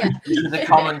is a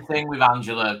common thing with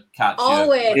Angela Catcher.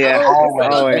 Always.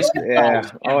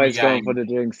 Always going for the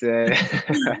drinks.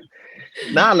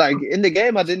 Like in the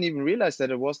game, I didn't even realize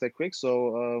that it was that quick.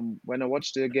 So when I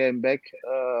watched the game back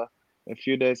a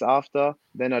few days after,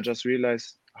 then I just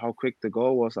realized how quick the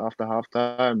goal was after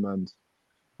halftime. And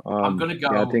I'm gonna go.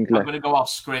 I'm gonna go off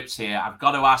script here. I've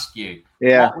got to ask you.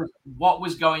 What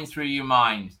was going through your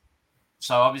mind?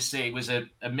 So obviously it was a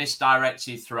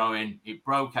misdirected throw in. It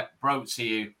broke to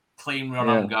you. Clean run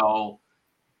on goal,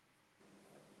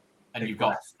 and you've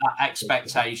got that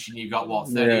expectation. You've got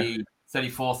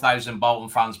 34,000 Bolton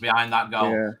fans behind that goal.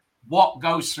 Yeah. What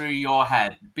goes through your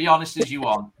head? Be honest as you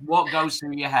want. What goes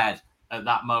through your head at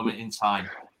that moment in time?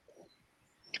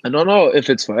 I don't know if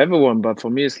it's for everyone, but for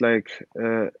me, it's like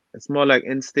it's more like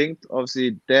instinct.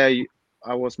 Obviously, there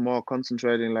I was more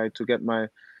concentrating like to get my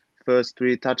first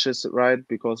 3 touches right,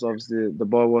 because obviously the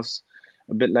ball was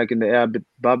a bit like in the air, a bit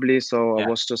bubbly. So I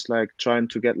was just like trying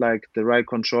to get like the right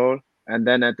control, and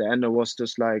then at the end, it was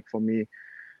just like for me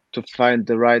to find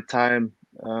the right time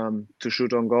to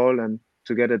shoot on goal and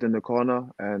to get it in the corner.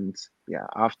 And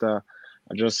after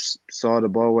I just saw the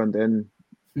ball went in.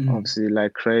 Obviously,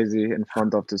 like crazy in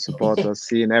front of the supporters,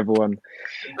 seeing everyone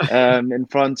in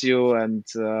front of you, and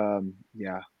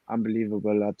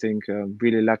unbelievable. I think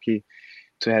really lucky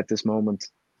to have this moment.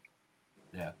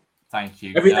 Yeah, thank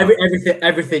you.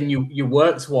 Everything you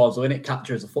work towards when it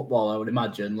captures a footballer, I would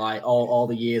imagine, like all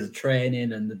the years of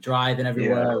training and the driving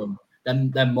everywhere,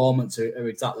 and them moments are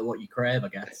exactly what you crave, I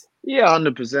guess. Yeah,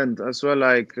 100%. As well,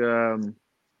 like.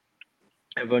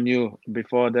 Ever knew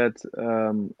before that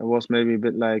it was maybe a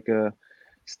bit like a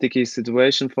sticky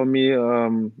situation for me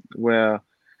where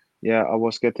I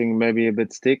was getting maybe a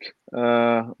bit stick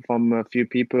from a few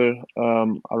people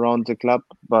around the club,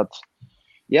 but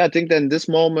I think then this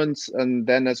moment, and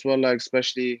then as well, like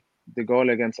especially the goal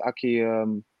against Aki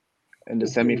in the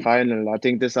semi-final, I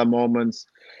think these are moments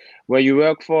where you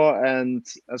work for, and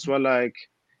as well like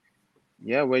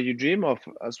where you dream of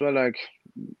as well, like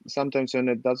sometimes when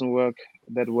it doesn't work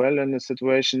that well in a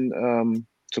situation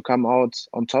to come out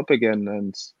on top again.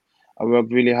 And I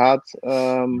worked really hard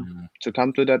to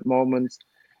come to that moment.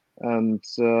 And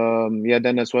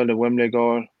then as well the Wembley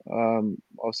goal,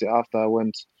 obviously after I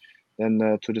went then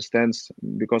to the stands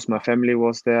because my family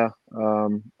was there,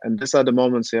 and these are the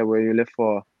moments where you live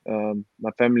for.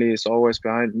 My family is always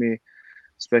behind me,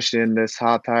 especially in these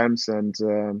hard times, and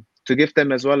to give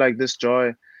them as well like this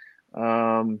joy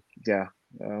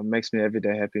makes me every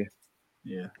day happy.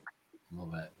 Yeah,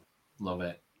 love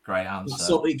it. Great answer.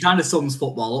 So it kind of sums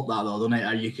football up, that though, doesn't it?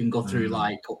 How you can go through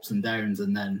like ups and downs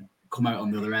and then come out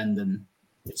on the other end and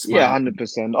yeah,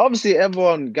 100%. Obviously,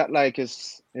 everyone got like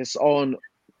his own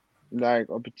like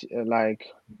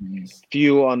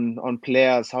view on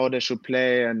players, how they should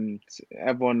play, and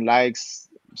everyone likes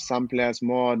some players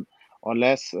more or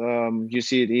less. You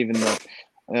see it even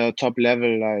at top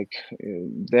level. Like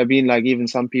there have been like even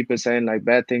some people saying like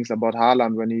bad things about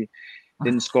Haaland when he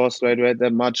didn't score straight away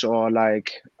that much, or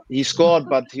like he scored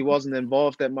but he wasn't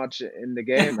involved that much in the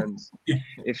game. And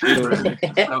if you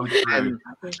and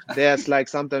there's like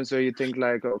sometimes where you think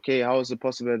like, okay, how is it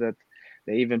possible that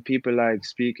there even people like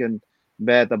speaking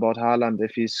bad about Haaland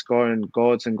if he's scoring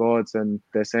goals and goals, and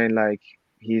they're saying like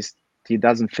he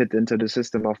doesn't fit into the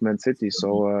system of Man City.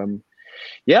 So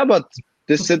yeah, but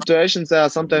these situations are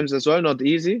sometimes as well not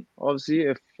easy, obviously,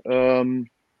 if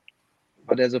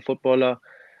but as a footballer,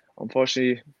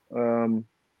 unfortunately,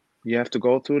 you have to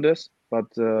go through this. But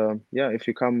yeah, if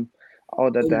you come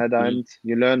out at the other end,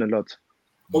 you learn a lot.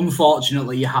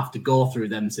 Unfortunately, you have to go through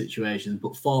them situations,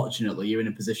 but fortunately, you're in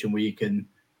a position where you can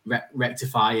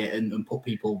rectify it and put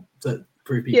people to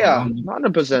prove people wrong.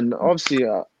 100%. Obviously,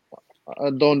 I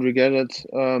don't regret it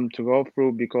to go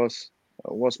through, because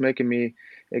it was making me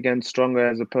again stronger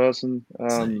as a person.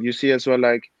 You see as well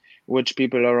like which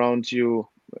people around you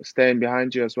staying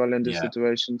behind you as well in these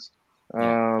situations.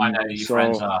 I know who your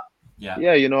friends are.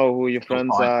 Yeah, you know who your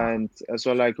friends are, and as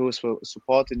well like who's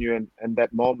supporting you in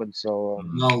that moment. So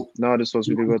no, this was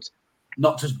really good.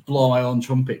 Not to blow my own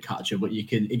trumpet, Catcher, but you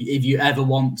can, if you ever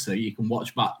want to, you can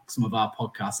watch back some of our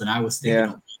podcasts, and I was sticking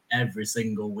up every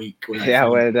single week. Yeah,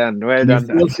 well done.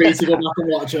 Feel free to go back and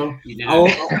watch them.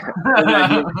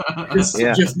 Just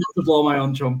not to blow my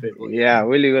own trumpet. But yeah,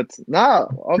 really good. Now,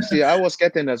 obviously, I was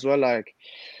getting as well like,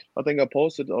 I think I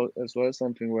posted as well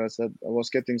something where I said I was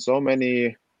getting so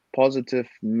many positive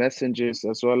messages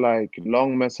as well, like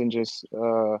long messages,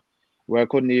 where I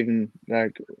couldn't even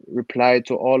like reply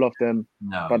to all of them.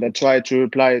 No. But I tried to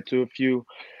reply to a few,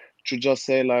 to just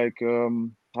say like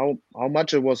how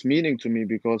much it was meaning to me,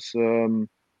 because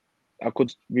I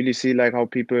could really see like how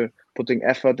people putting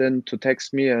effort in to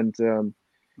text me and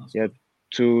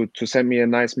to send me a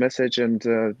nice message and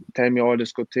tell me all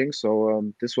these good things.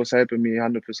 So this was helping me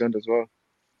 100% as well.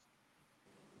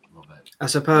 I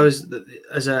suppose that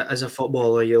as a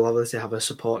footballer, you'll obviously have a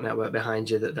support network behind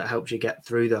you that helps you get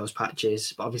through those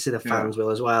patches. But obviously the fans will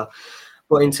as well.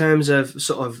 But in terms of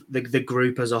sort of the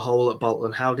group as a whole at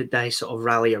Bolton, how did they sort of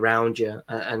rally around you?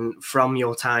 And from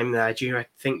your time there, do you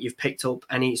think you've picked up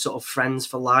any sort of friends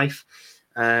for life?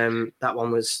 That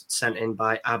one was sent in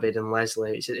by Abid and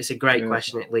Leslie. It's a great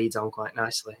question. It leads on quite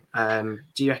nicely. Do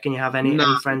you reckon you have any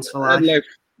friends for life?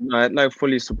 I'd like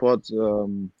fully support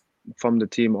from the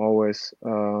team always.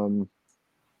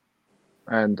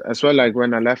 And as well, like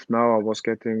when I left now, I was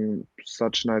getting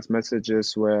such nice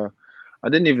messages where I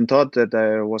didn't even thought that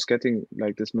I was getting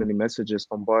like this many messages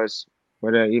from boys,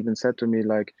 where they even said to me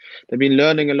like they've been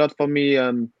learning a lot from me,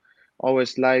 and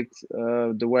always liked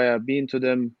the way I've been to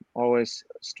them, always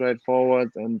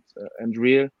straightforward and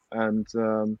real. And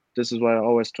this is why I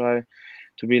always try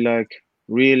to be like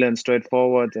real and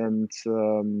straightforward, and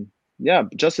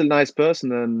just a nice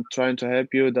person and trying to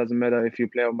help you. It doesn't matter if you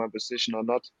play on my position or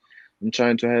not. I'm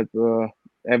trying to help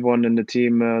everyone in the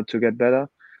team to get better.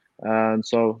 And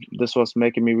so this was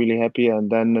making me really happy. And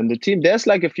then in the team, there's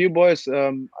like a few boys.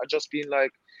 I just been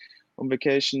like on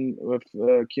vacation with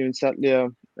Kieran Sattler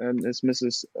and his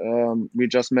missus. We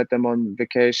just met them on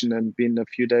vacation and been a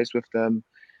few days with them.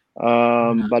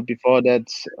 But before that,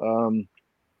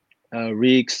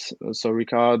 Reeks, so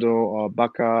Ricardo or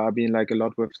Baka, I've been like a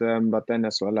lot with them. But then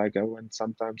as well, like I went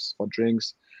sometimes for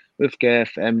drinks with Gav,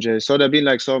 MJ. So there've been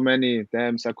like so many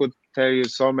dams. I could tell you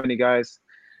so many guys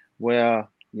where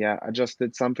I just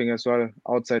did something as well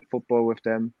outside football with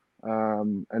them,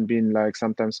 and been like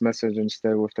sometimes messaging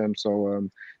still with them. So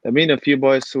there've been a few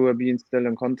boys who have been still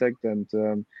in contact, and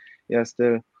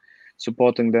still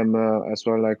supporting them as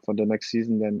well, like for the next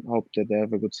season. Then hope that they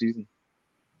have a good season.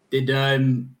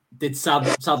 Did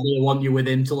Sadly want you with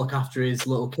him to look after his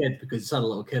little kid, because he's had a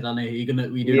little kid, and we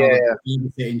doing all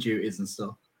the babysitting duties and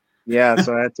stuff. Yeah,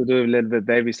 so I had to do a little bit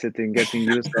babysitting, getting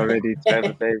used already to have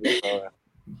a baby. So,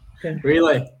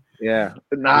 really? Yeah.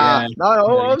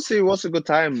 Obviously it was a good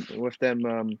time with them.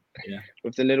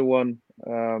 With the little one.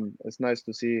 It's nice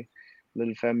to see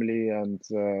little family, and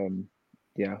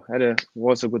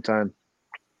was a good time.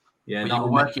 Yeah, you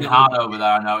were working hard over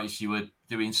there. I noticed you were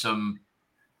doing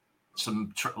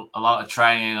a lot of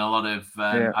training, a lot of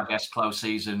I guess close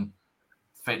season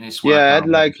fitness work. I had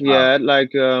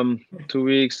like 2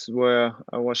 weeks where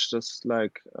I was just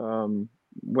like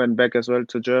went back as well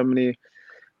to Germany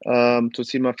to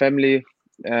see my family.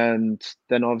 And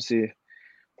then obviously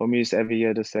for me it's every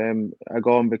year the same. I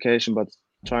go on vacation, but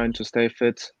trying to stay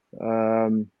fit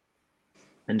and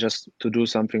just to do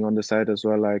something on the side as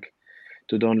well, like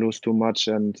to don't lose too much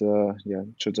and to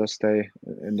just stay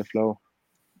in the flow.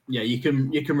 Yeah, you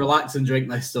can relax and drink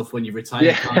this stuff when you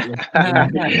retire, can't you?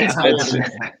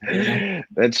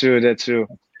 That's true.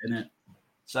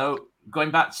 So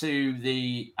going back to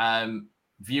the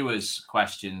viewers'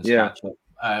 questions,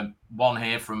 one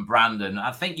here from Brandon.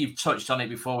 I think you've touched on it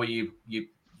before you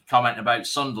comment about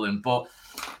Sunderland, but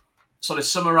sort of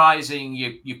summarising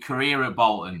your career at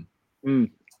Bolton,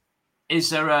 is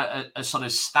there a sort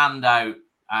of standout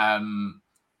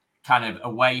kind of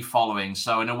away following?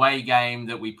 So an away game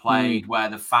that we played where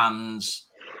the fans,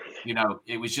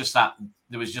 it was just that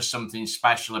there was just something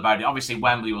special about it. Obviously,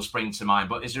 Wembley will spring to mind,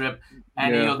 but is there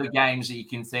any other games that you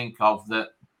can think of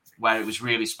where it was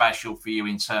really special for you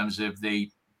in terms of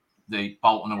the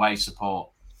Bolton away support?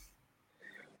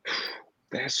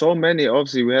 There's so many.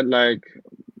 Obviously, we had I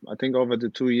think over the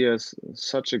 2 years,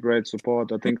 such a great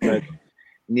support. I think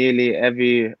nearly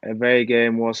every away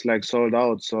game was sold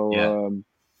out. So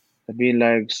there've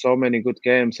been so many good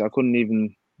games. I couldn't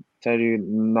even tell you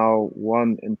now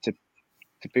one in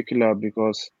particular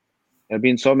because there've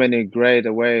been so many great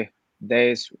away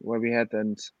days where we had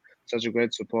and such a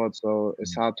great support. So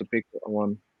it's hard to pick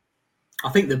one. I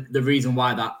think the reason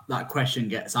why that question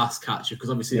gets asked, Catcher, because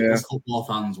obviously as football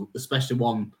fans, especially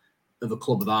one of a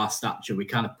club of our stature, we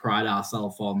kind of pride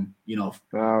ourselves on, the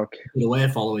away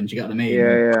following. Do you get what I mean?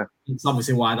 Yeah. It's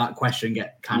obviously why that question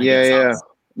gets asked.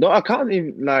 No, I can't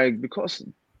even because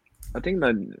I think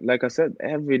like I said,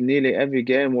 nearly every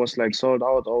game was sold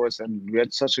out always, and we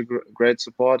had such a great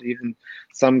support. Even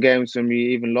some games when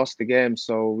we even lost the game,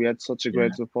 so we had such a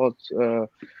great support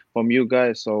from you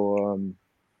guys. So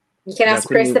you can ask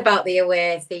Chris about the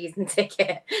away season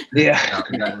ticket. Yeah.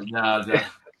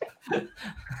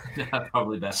 No,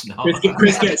 probably best not.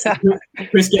 Chris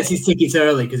gets his tickets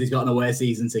early because he's got an away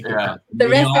season ticket. Yeah. The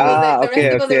rest of us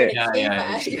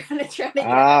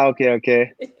are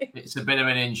okay. It's a bit of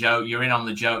an in-joke. You're in on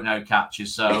the joke now, Catcher.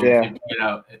 So,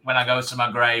 when I go to my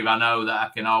grave, I know that I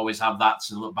can always have that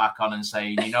to look back on and say,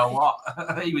 you know what?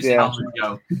 He was in on the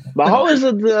joke. But how is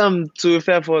it, to be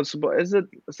fair for support, is it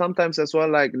sometimes as well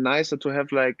nicer to have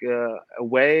a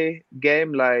away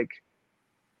game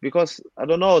because I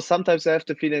don't know, sometimes I have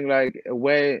the feeling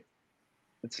away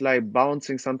it's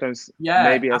bouncing sometimes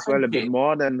maybe as well a bit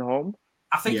more than home.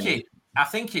 I think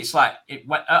it's at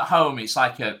home it's I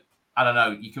don't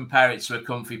know, you compare it to a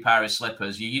comfy pair of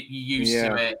slippers. You're used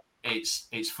to it.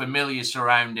 It's familiar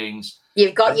surroundings.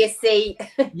 You've got your seat.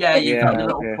 You've got your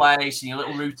little place and your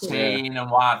little routine and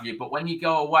what have you. But when you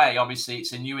go away, obviously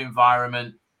it's a new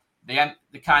environment. The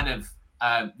kind of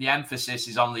the emphasis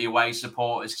is on the away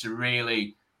supporters to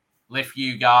really lift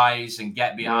you guys and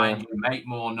get behind you, make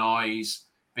more noise,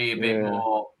 be a bit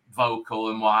more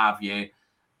vocal and what have you.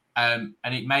 And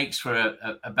it makes for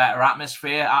a better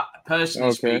atmosphere.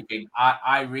 Personally speaking,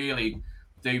 I really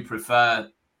do prefer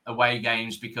away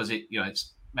games because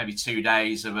it's maybe 2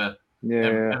 days of an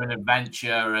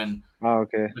adventure and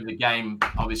with the game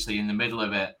obviously in the middle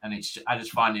of it. And I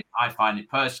find it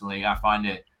personally a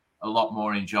lot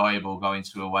more enjoyable going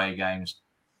to away games.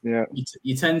 Yeah,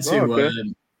 you tend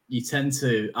to. You tend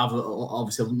to have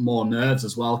obviously more nerves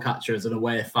as well, Catcher, as an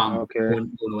away fan going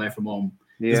away from home.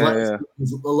 There's a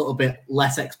little bit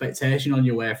less expectation on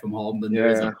your way from home than there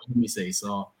is at home, you see.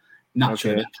 So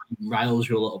naturally, that kind of riles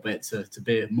you a little bit to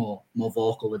be more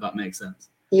vocal, if that makes sense.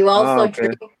 You also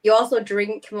drink. You also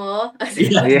drink more. I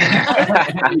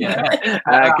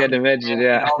can imagine.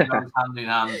 Yeah. All goes hand in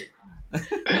hand.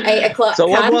 8 o'clock. So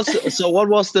what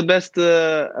was the best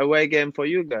away game for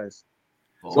you guys?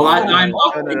 Well, I'm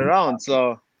turning around.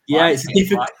 So it's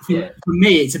difficult for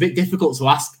me. It's a bit difficult to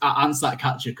answer that,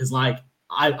 Catcher, because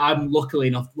I'm lucky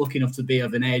enough to be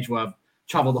of an age where I've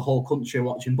travelled the whole country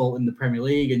watching Bolton in the Premier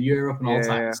League and Europe and all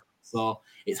types. So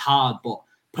it's hard. But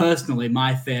personally,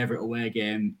 my favourite away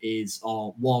game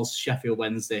was Sheffield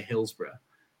Wednesday Hillsborough.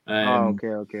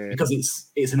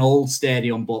 Because it's an old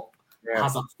stadium, but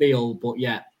has that feel. But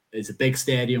it's a big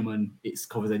stadium and it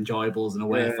covers enjoyables and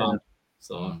away fan.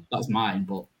 So that's mine,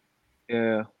 but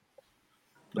all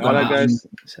right, guys.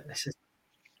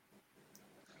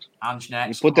 Ange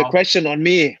next. You put the question on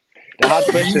me. The hard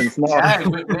questions. No.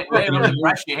 We're under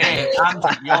pressure here. Ange,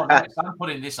 you're next. I'm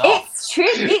putting this off. It's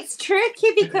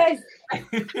tricky because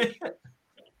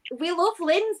we love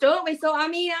Linz, don't we? So I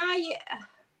mean,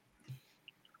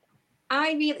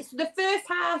 I really. So the first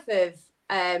half of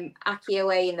Aki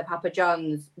away in the Papa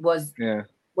John's was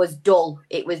was dull.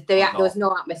 It was there was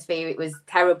no atmosphere. It was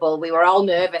terrible. We were all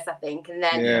nervous, I think, and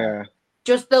then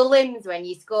just the limbs when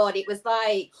you scored. It was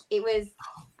like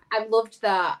I loved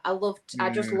that. I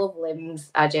just love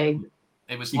limbs. I do.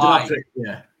 It was like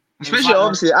especially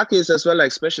obviously Aki is as well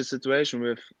like special situation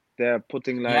with they're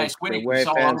putting like the away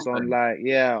fans on like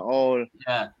all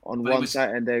on one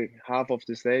side, and they half of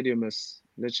the stadium is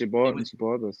literally Bolton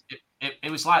supporters.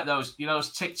 It was like those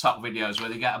those TikTok videos where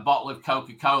they get a bottle of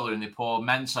Coca-Cola and they pour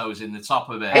Mentos in the top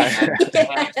of it.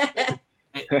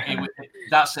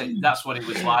 That's what it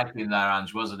was like in there,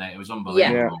 Ange, wasn't it? It was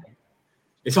unbelievable. Yeah.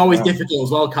 It's always difficult as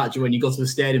well, Katja, when you go to a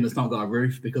stadium that's not got a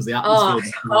roof because the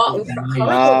atmosphere.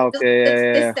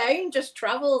 The sound just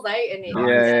travels out, and it.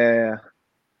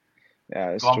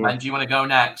 Yeah, it's go on, true. Ben. Do you want to go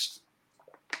next?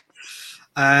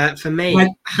 For me,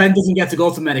 Ben doesn't get to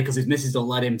go to many because his missus don't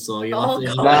let him. So you have to. You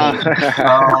have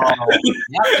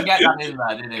to get that in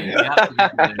there, didn't you? You have to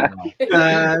get that in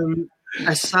there.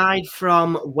 Aside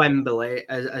from Wembley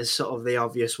as sort of the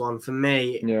obvious one for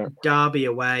me, Derby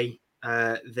away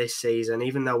this season,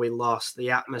 even though we lost,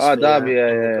 the atmosphere. Derby,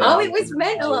 it was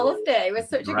mental. I loved it. It was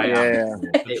such a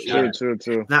good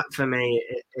true. That for me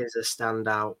is a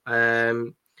standout.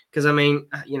 Because I mean,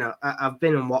 I've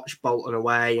been and watched Bolton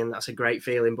away, and that's a great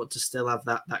feeling. But to still have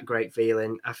that great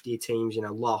feeling after your team's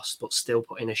lost, but still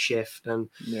put in a shift, and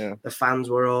the fans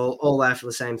were all there for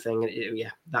the same thing.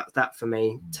 That for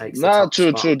me takes.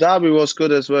 True. Derby was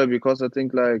good as well because I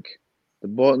think like the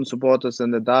Bolton supporters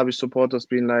and the Derby supporters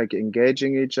been like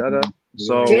engaging each other.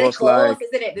 So really it was close, like,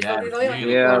 isn't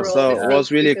it? So it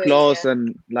was really close,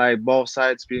 and like both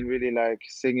sides been really like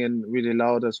singing really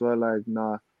loud as well. Like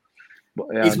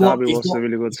Derby was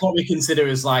really good. It's what we consider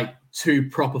as like two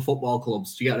proper football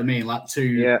clubs. Do you get what I mean? Like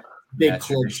two big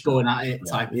clubs going at it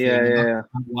type of thing. That's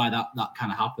why that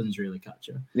kind of happens, really,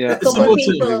 Katja. Yeah, a couple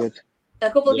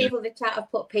of people in the chat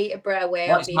have put Peterborough away.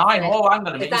 Well, it's mine. Oh, hang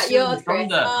on a minute. You're stealing my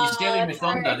thunder. You're stealing my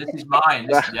thunder. This is mine.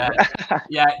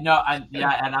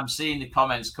 And I'm seeing the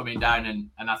comments coming down,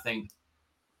 and I think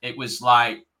it was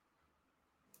like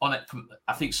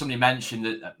I think somebody mentioned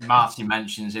that Marty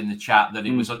mentions in the chat that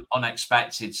it was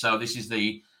unexpected. So this is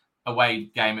the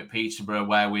away game at Peterborough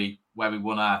where we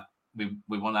won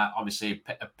obviously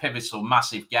a pivotal,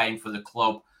 massive game for the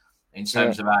club in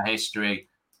terms of our history,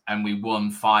 and we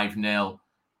won 5-0.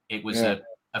 It was a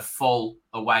full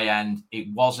away end.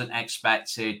 It wasn't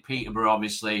expected. Peterborough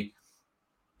obviously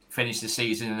finished the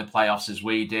season in the playoffs as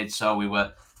we did, so we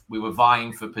were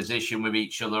vying for position with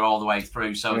each other all the way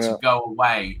through. So to go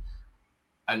away,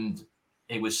 and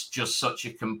it was just such a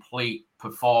complete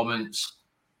performance,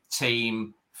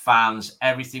 team, fans,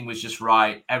 everything was just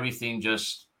right. Everything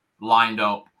just lined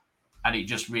up, and it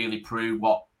just really proved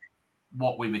what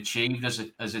we've achieved as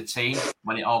a team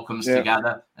when it all comes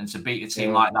together. And to beat a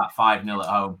team like that 5-0 at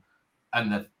home,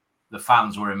 and the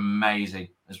fans were amazing,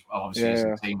 as obviously as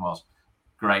the team was.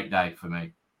 Great day for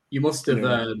me. You must have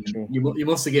you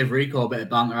must have give Rico a bit of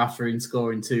banter after him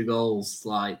scoring 2 goals.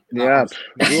 Like he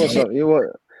was like,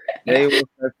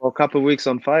 for a couple of weeks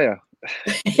on fire.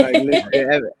 Like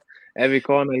every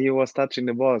corner he was touching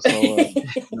the ball. So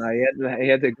he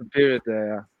had a good period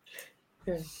there.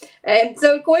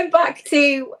 So going back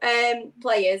to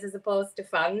players as opposed to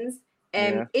fans,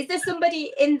 is there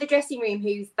somebody in the dressing room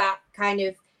who's that kind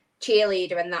of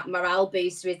cheerleader and that morale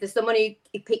booster? Is there someone who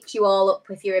picks you all up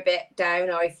if you're a bit down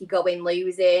or if you go in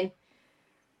losing?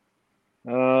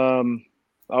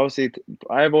 Obviously,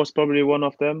 I was probably one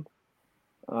of them.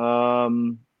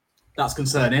 That's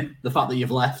concerning. The fact that you've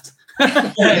left.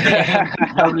 Nobody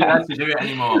has to do it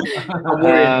anymore.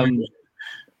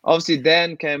 Obviously,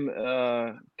 Dan came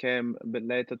a bit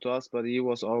later to us, but he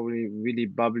was already really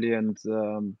bubbly and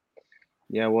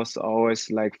was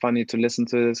always like funny to listen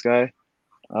to this guy.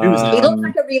 He looks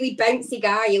like a really bouncy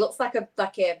guy. He looks like a do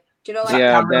you know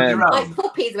like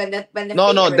puppies when the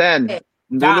Dan.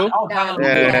 Dan.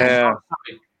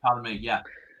 Pardon me. Yeah.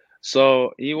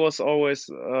 So he was always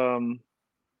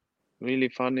really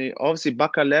funny. Obviously,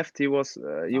 Baka left. He was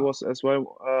as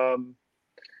well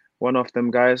one of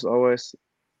them guys always.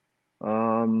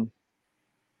 I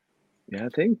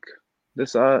think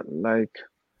these are like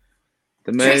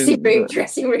the main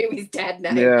dressing room is dead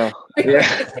now.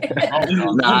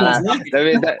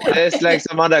 There's like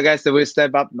some other guys that will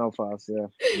step up now for us.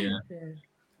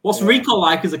 What's Rico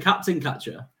like as a captain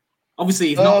catcher? Obviously,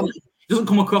 he's not. He doesn't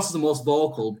come across as the most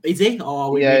vocal. Is he?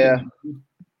 Or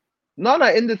No.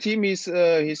 In the team, he's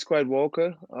quite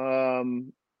vocal.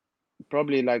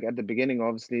 Probably like at the beginning,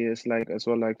 obviously, it's like as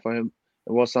well. Like for him,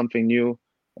 it was something new.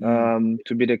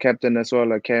 To be the captain as well.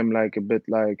 Like came like a bit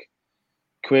like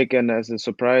quick and as a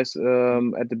surprise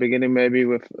at the beginning, maybe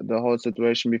with the whole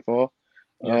situation before.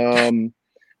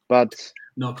 But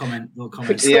no comment.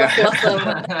 Yeah.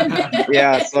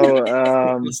 Yeah. So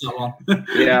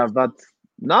yeah, but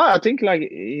no, I think like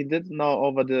he did now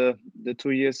over the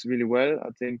 2 years really well. I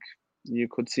think you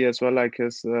could see as well like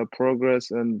his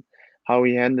progress and how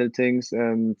he handled things,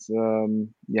 and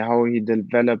how he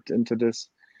developed into this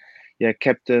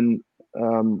captain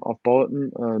of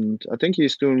Bolton. And I think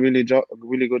he's doing really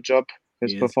good job.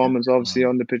 His performance obviously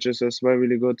on the pitches is very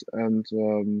really good, and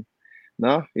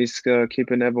he's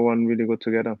keeping everyone really good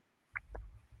together.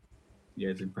 Yeah,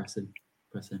 it's impressive.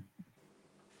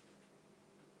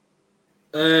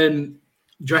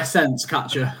 Dress sense,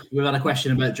 Catcher. We've had a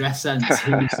question about dress sense.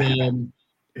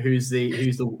 Who's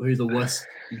the worst?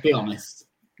 Be honest.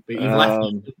 But you've left.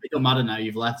 It don't matter now.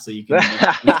 You've left, so you can.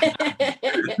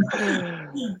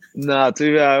 No,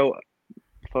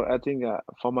 I think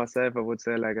for myself, I would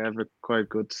say like I have a quite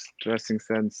good dressing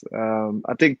sense.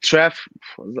 I think Trev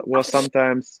was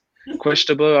sometimes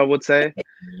questionable, I would say.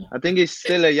 I think he's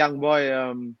still a young boy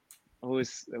who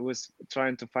is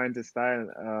trying to find his style.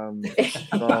 This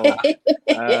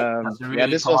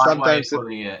was sometimes. Do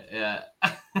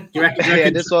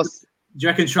you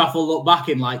reckon Traff will look back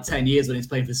in like 10 years when he's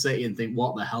playing for City and think,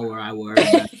 "What the hell were I wearing?"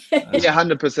 Yeah,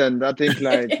 100%. I think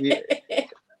like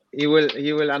he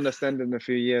will understand in a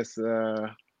few years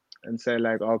and say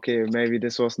like, okay, maybe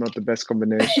this was not the best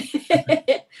combination.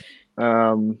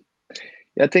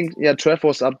 I think Trev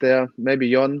was up there. Maybe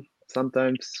Jon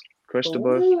sometimes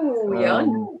questionable.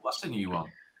 What's the new one?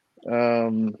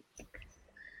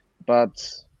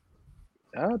 But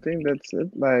I think that's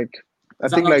it. Like I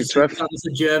think like Trev. That's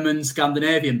a German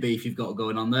Scandinavian beef you've got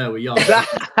going on there with Jon.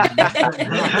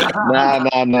 No.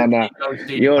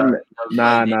 Jon,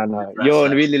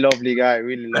 Jon, really lovely guy,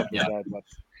 guy, but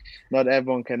not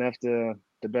everyone can have the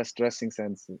best dressing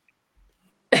sense.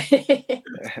 The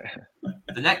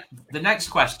next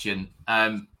question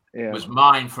was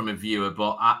mine from a viewer,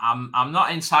 but I'm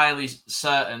not entirely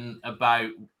certain about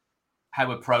how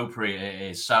appropriate it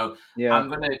is. So I'm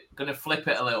gonna flip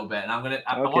it a little bit, and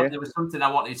there was something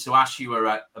I wanted to ask you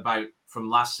about from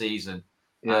last season.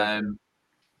 And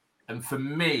for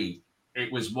me,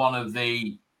 it was one of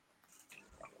the,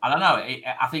 I don't know.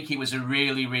 I think it was a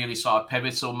really, really sort of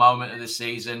pivotal moment of the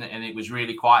season, and it was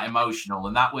really quite emotional.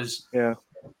 And that was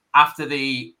after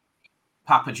the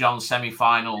Papa John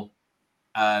semi-final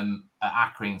at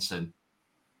Accrington.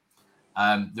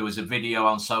 There was a video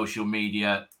on social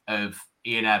media of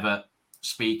Ian Evatt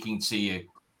speaking to you.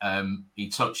 He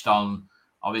touched on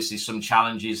obviously some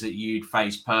challenges that you'd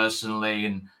faced personally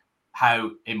and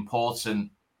how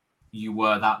important you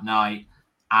were that night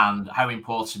and how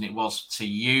important it was to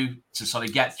you to sort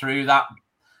of get through that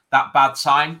bad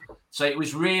time. So it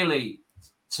was really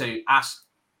to ask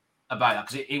about that,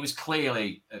 because it was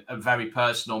clearly a very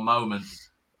personal moment,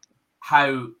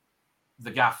 how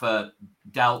the gaffer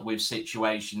dealt with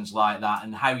situations like that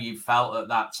and how you felt at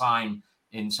that time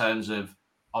in terms of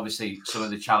obviously some of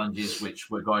the challenges which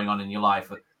were going on in your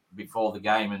life before the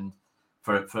game and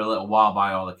for a little while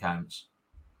by all accounts.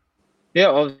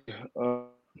 About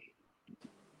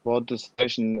the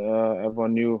situation,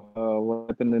 everyone knew what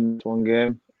happened in one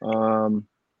game.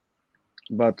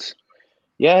 But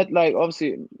like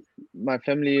obviously my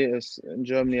family is in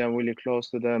Germany. I'm really close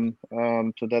to them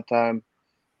to that time.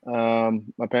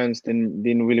 My parents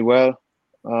didn't really well,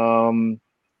 and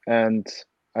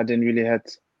I didn't really had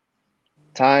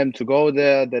time to go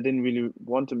there. They didn't really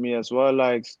wanted me as well,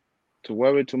 like to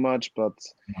worry too much. But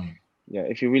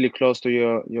if you're really close to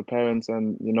your parents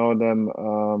and you know them,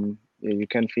 you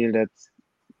can feel that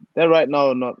they're right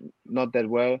now not that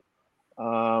well,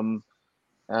 and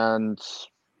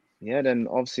then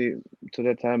obviously to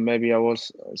that time maybe I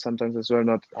was sometimes as well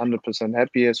not 100%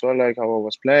 happy as well, like how I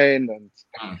was playing, and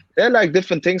they're like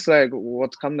different things like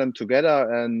what come them together,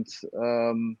 and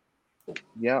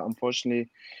unfortunately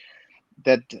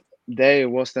that day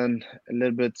was then a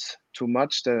little bit too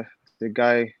much. The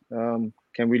guy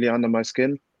came really under my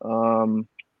skin.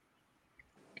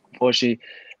 Unfortunately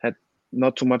had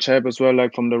not too much help as well,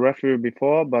 like from the referee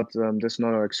before, but that's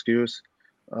not an excuse.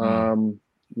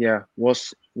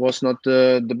 Was not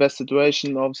the best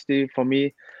situation obviously for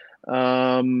me,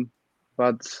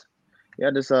 but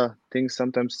these are things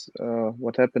sometimes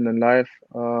what happen in life.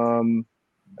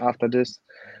 After this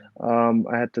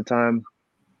I had the time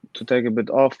to take a bit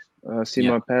off, see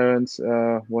my parents,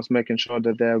 was making sure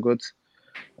that they are good,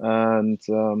 and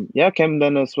came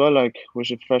then as well like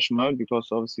with a fresh mind, because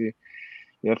obviously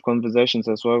you have conversations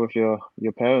as well with your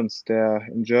parents. They're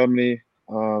in Germany.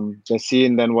 They're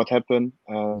seeing then what happened.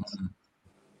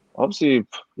 obviously,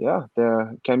 yeah,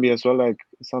 there can be as well like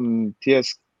some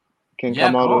tears can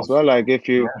come out as well. Like if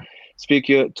you speak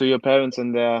to your parents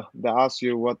and they ask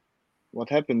you what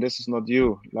happened, this is not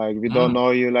you. Like we don't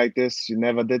know you like this. You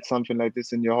never did something like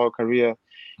this in your whole career.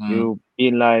 You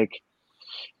been like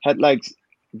had like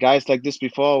guys like this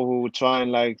before who try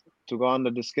and like to go under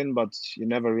the skin, but you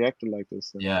never reacted like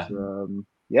this. And,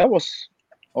 it was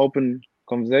open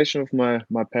conversation with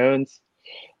my parents.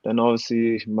 Then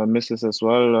obviously my missus as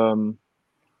well.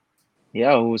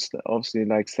 Who's obviously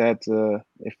like said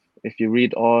if you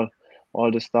read all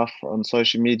the stuff on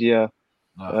social media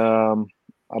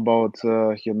about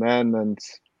your man, and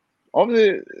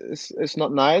obviously it's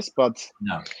not nice, but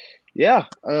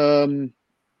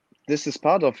this is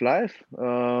part of life.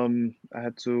 I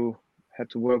had to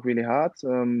work really hard.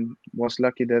 Was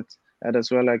lucky that I had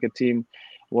as well like a team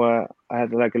where I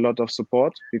had like a lot of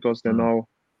support, because they know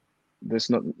this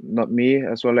not me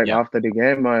as well. Like after the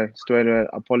game, I straight away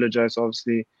apologized,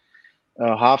 obviously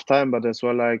halftime, but as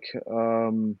well like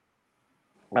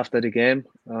after the game,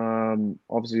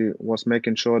 obviously was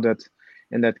making sure that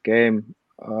in that game,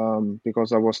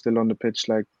 because I was still on the pitch,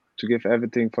 like to give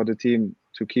everything for the team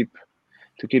to keep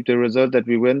the result that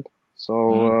we win.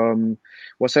 So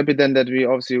was happy then that we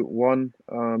obviously won.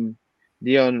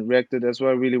 Dion reacted as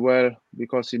well really well,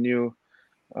 because he knew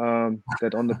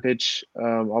that on the pitch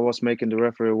I was making the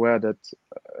referee aware that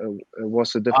it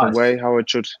was a different way how it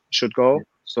should go.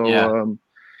 So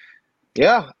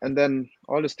and then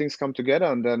all these things come together,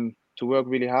 and then to work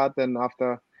really hard. Then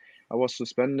after I was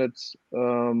suspended,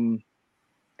 then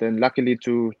luckily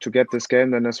to get this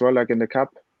game then as well, like in the cup,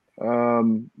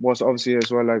 was obviously as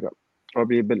well like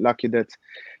probably a bit lucky that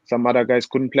some other guys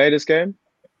couldn't play this game.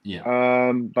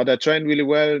 But I trained really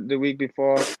well the week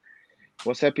before.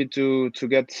 Was happy to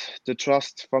get the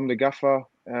trust from the gaffer,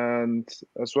 and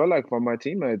as well like from my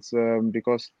teammates,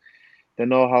 because they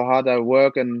know how hard I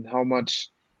work and how much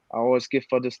I always give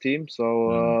for this team.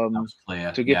 So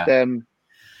to give them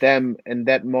in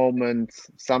that moment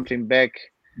something back,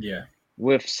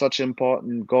 with such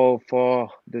important goal for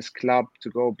this club, to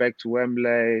go back to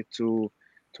Wembley, to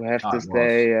have this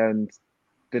day and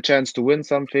the chance to win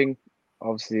something,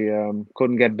 obviously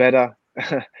couldn't get better.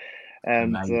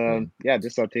 And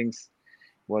these are things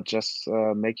what just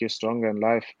make you stronger in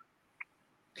life.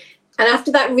 And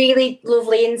after that really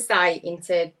lovely insight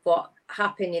into what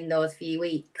happened in those few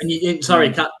weeks. And you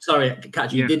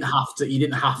Katch, you didn't have to. You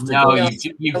didn't have to. No,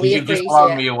 you've just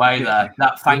blown me away there.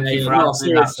 Thank you for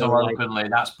answering that so eloquently.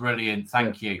 That's brilliant.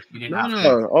 Thank you. You didn't have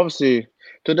to. Obviously,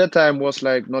 to that time was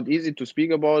like not easy to speak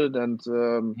about it, and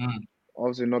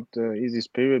obviously not the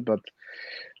easiest period. But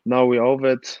now we're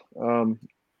over it.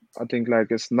 I think like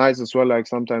it's nice as well, like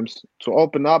sometimes to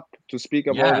open up to speak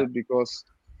about it, because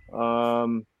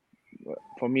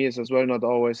for me it's as well not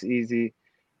always easy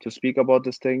to speak about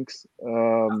these things.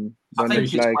 When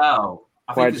it's like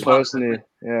quite personally,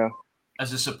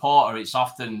 as a supporter, it's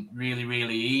often really,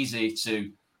 really easy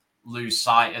to lose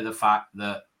sight of the fact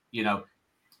that, you know,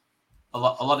 a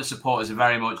lot of supporters are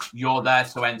very much, you're there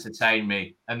to entertain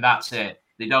me, and that's it.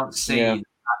 They don't see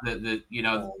that you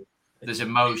know, there's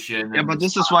emotion. But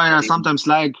this is why I sometimes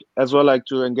like as well, like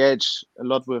to engage a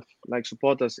lot with like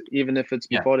supporters, even if it's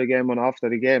before the game or after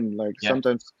the game. Like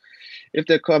sometimes if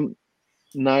they come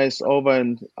nice over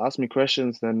and ask me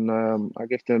questions, then I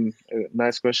give them a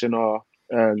nice question, or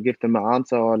give them an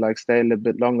answer, or like stay a little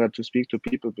bit longer to speak to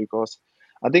people, because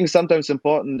I think sometimes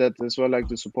important that as well, like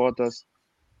the supporters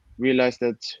realize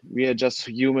that we are just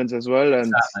humans as well,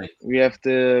 and we have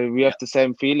the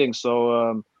same feelings.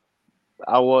 So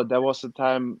there was a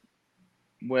time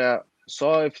where I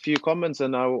saw a few comments,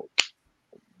 and I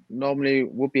normally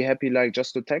would be happy like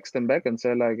just to text them back and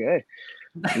say like, hey,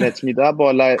 let's meet up,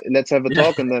 or like let's have a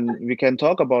talk, and then we can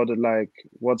talk about it, like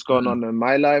what's going on in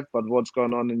my life, but what's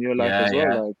going on in your life as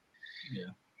well. Like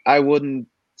I wouldn't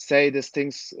say these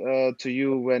things to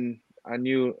you when I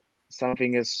knew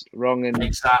something is wrong, and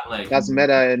doesn't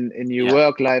matter in your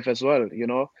work life as well, you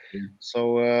know.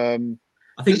 So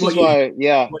I think this is why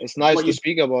it's nice to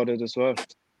speak about it as well.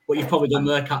 What you've probably done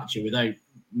there, Katchu, without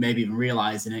maybe even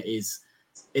realizing it, is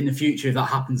in the future, if that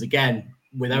happens again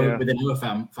within our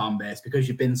fan base, because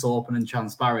you've been so open and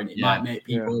transparent, it might make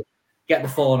people get the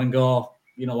phone and go,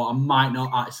 you know what, I might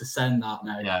not actually send that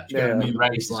now. It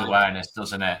raises awareness,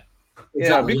 doesn't it?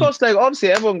 Exactly. Because like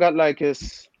obviously everyone got like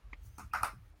his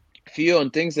view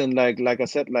on things, and like I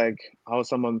said, like how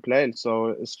someone played. So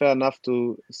it's fair enough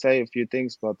to say a few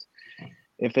things, but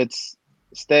if it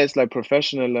stays like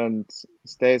professional and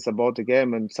stays about the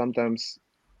game, and sometimes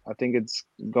I think it's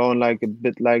going like a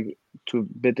bit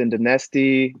in the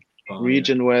nasty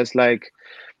region, where it's like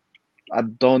I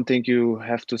don't think you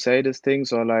have to say these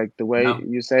things, or like the way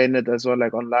you're saying it as well,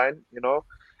 like online, you know.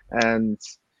 And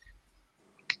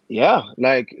yeah,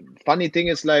 like funny thing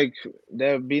is like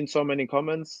there have been so many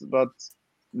comments, but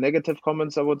negative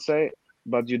comments, I would say,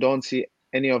 but you don't see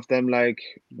any of them like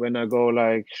when I go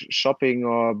like shopping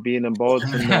or being in boats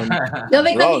and no,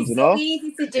 because around, it's you so know.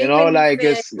 easy to do. You know, like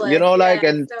it's place. you know, like yeah,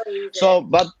 and so,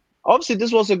 but obviously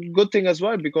this was a good thing as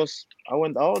well because I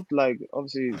went out, like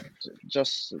obviously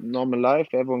just normal life.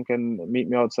 Everyone can meet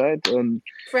me outside, and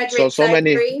so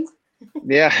many. Green.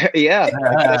 Yeah,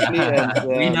 exactly, and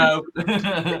we know.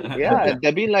 yeah, and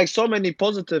there've been like so many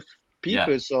positive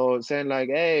people, so saying like,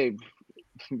 "Hey,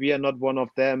 we are not one of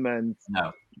them," and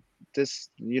this,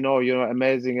 you're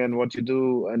amazing, and what you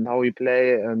do, and how you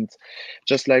play, and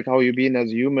just like how you've been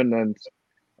as a human, and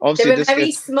obviously there are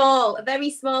a very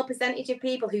small percentage of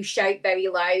people who shout very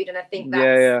loud, and I think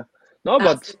that's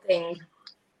but the thing.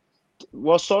 It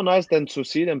was so nice then to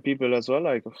see them people as well,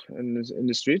 like in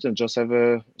the street, and just have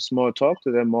a small talk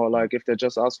to them, or like if they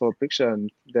just ask for a picture,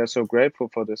 and they're so grateful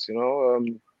for this,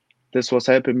 this was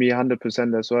helping me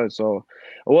 100% as well. So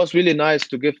it was really nice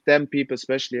to give them people,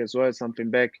 especially as well, something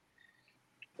back,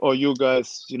 or you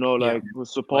guys, like who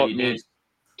support me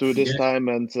through this time,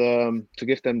 and to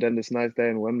give them then this nice day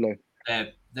in Wembley.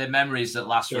 They're memories that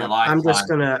last for a lifetime. I'm just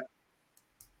gonna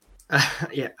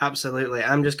yeah, absolutely.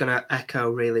 I'm just going to echo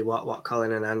really what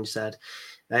Colin and Ange said.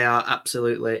 They are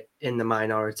absolutely in the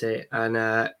minority,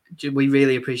 and we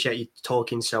really appreciate you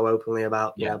talking so openly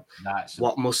about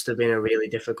what must have been a really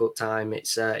difficult time.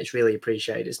 It's really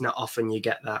appreciated. It's not often you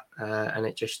get that, and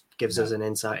it just gives us an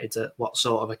insight into what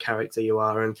sort of a character you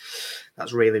are, and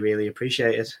that's really, really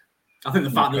appreciated. I think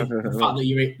the fact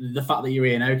that you're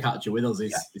Ian O'Catcher with us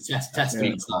is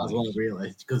testament to that as well,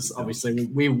 really, because obviously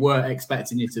we were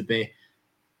expecting you to be,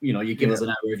 you give us an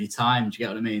hour of your time. Do you get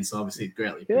what I mean? So obviously,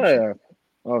 greatly appreciate. Yeah.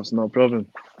 Oh, it's no problem.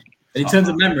 And in terms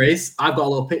of memories, I've got a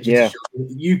little picture to show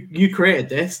you. You created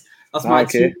this. That's my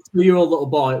 2-year-old little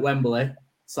boy at Wembley.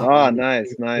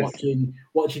 Nice.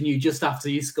 Watching you just after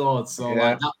you scored. So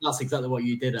that's exactly what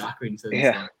you did at Accrington.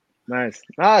 Yeah, nice.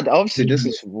 Obviously, this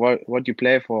is what you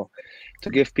play for,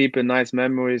 to give people nice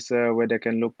memories where they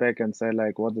can look back and say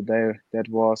like what the day that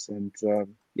was, and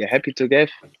happy to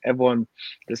give everyone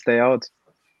this day out.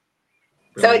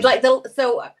 Brilliant. So it's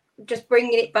like just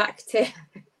bringing it back to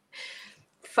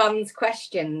fans'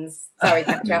 questions. Sorry,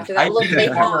 after that lovely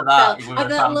heartfelt.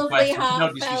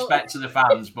 No disrespect to the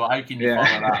fans, but how can you follow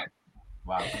that?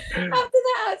 Wow. After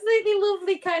that absolutely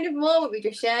lovely kind of moment we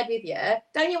just shared with you,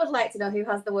 Daniel would like to know who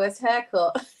has the worst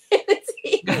haircut in the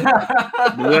team.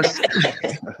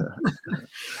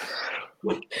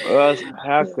 Worst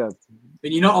haircut.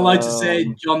 And you're not allowed to say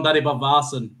John Daddy Bob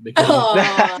Varson because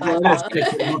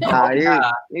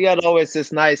he got always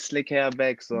this nice slick hair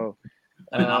back. So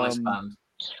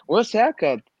worst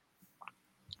haircut.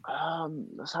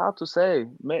 It's hard to say.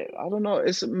 I don't know.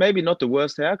 It's maybe not the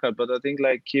worst haircut, but I think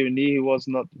like Kieran Lee, he was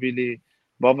not really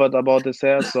bothered about his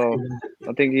hair, so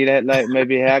I think he had like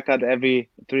maybe a haircut every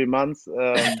 3 months.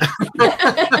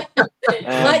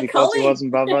 Because Colin. He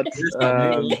wasn't bothered.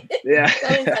 So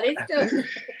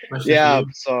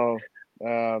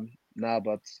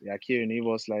but Kieran Lee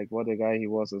was like what a guy he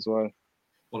was as well.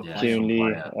 Kieran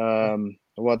Lee,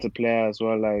 what a player as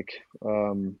well. Like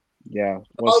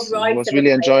was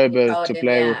really enjoyable to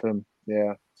play with him.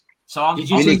 Yeah. So I'm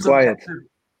really quiet.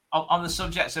 On the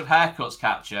subject of haircuts,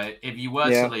 Catcher, if you were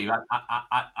to leave,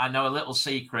 I know a little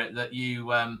secret that you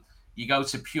go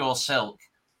to Pure Silk.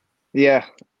 Yeah.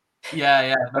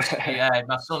 Yeah.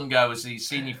 My son goes. He's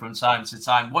seen you from time to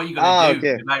time. What are you going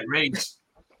to do about Reeds?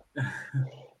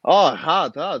 Oh,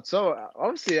 hard. So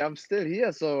obviously I'm still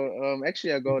here. So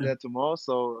actually I go there tomorrow.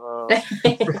 So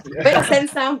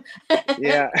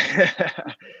yeah.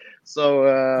 So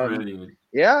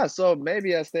so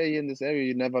maybe I stay here in this area.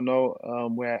 You never know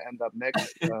where I end up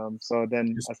next. So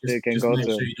then I still can go make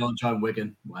to. Sure you don't join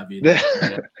Wigan, whatever you do.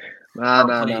 No.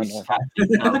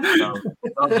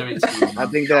 I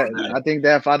think they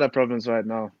have other problems right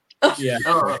now. Yeah.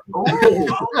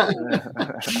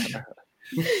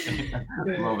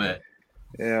 Love it.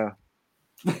 Yeah.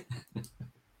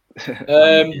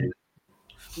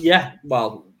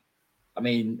 Well, I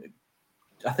mean,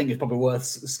 I think it's probably worth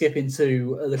skipping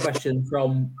to the question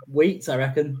from Wheats, I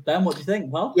reckon. Ben, what do you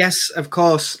think? Well, yes, of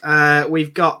course.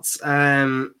 We've got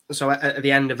so at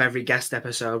the end of every guest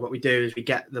episode, what we do is we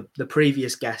get the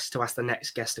previous guest to ask the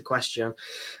next guest a question.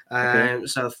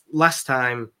 So last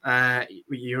time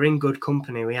you're in good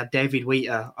company. We had David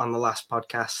Wheater on the last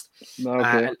podcast,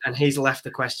 and he's left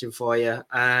a question for you.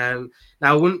 Now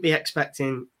I wouldn't be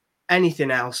expecting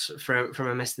anything else from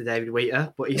a Mr. David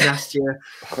Wheater, but he's asked you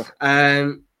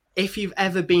if you've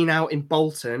ever been out in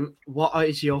Bolton, what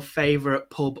is your favourite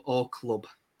pub or club?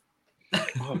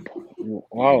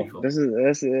 Wow, this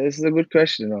is a good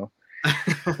question. Now,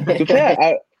 to be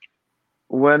fair,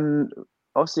 when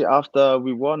obviously after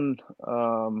we won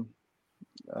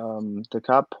the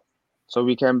cup, so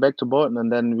we came back to Bolton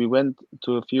and then we went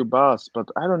to a few bars, but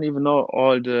I don't even know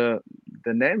all the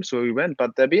names where we went.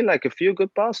 But there been like a few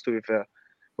good bars, to be fair.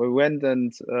 We went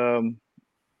and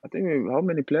I think how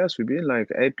many players we been? Like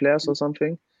 8 players or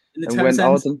something. And went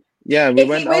out. We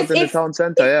went out in the town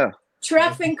centre. Yeah.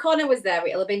 Trev and Connor was there.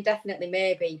 It'll have been definitely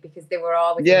maybe because they were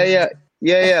always. Yeah.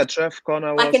 Trev,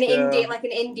 Connor like was an there.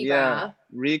 indie bar.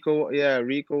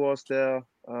 Rico was there.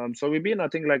 So we've been, I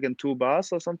think, like in 2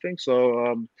 bars or something.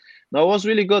 So no, it was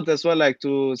really good as well. Like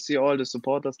to see all the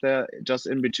supporters there, just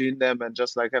in between them, and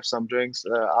just like have some drinks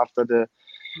after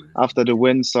the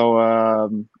win. So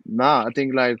I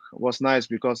think like it was nice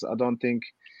because I don't think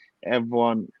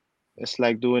everyone is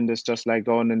like doing this, just like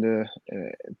going in the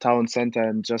town center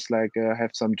and just like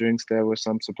have some drinks there with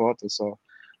some supporters. So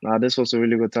this was a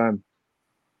really good time.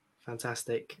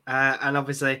 Fantastic. And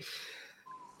obviously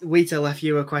Wheater left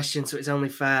you a question, so it's only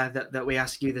fair that we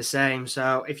ask you the same.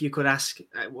 So if you could ask,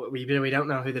 we don't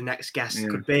know who the next guest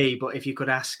could be, but if you could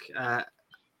ask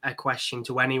a question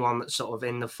to anyone that's sort of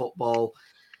in the football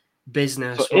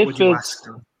business, so what would you ask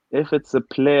them? If it's a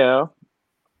player,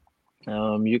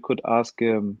 you could ask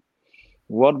him,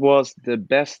 what was the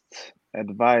best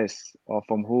advice or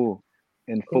from who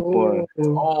in football?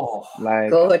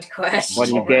 Like good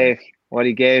question. What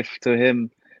he gave to him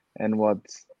and what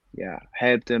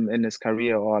helped him in his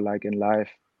career or like in life.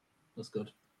 That's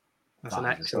good. That's an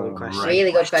excellent question.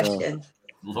 Really good question.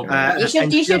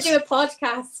 You should do a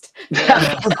podcast.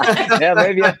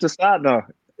 Maybe you have to start now.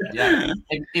 Yeah,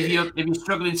 if you're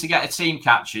struggling to get a team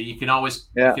catcher, you can always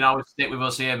stick with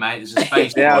us here, mate. There's a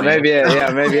space. Maybe you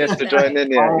have to join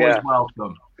in here. Always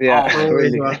welcome.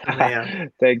 Really.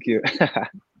 Thank you.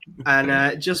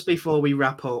 And just before we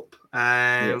wrap up,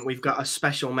 we've got a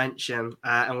special mention,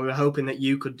 and we were hoping that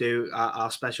you could do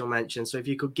our special mention. So if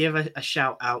you could give a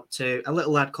shout out to a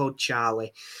little lad called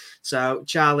Charlie. So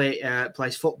Charlie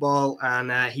plays football,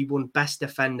 and he won Best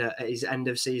Defender at his end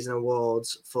of season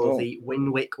awards for the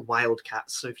Winwick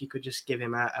Wildcats. So if you could just give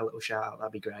him a little shout out,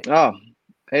 that'd be great.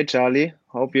 Hey Charlie,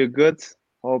 hope you're good.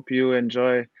 Hope you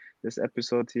enjoy this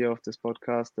episode here of this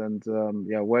podcast, and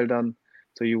well done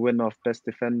to you win of Best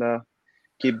Defender.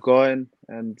 Keep going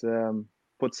and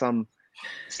put some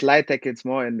slide tackles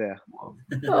more in there.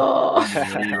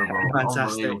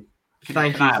 Fantastic.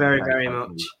 Thank you very, very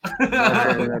much.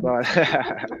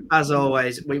 As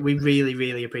always, we really,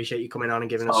 really appreciate you coming on and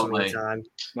giving us some of your time.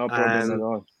 No problem at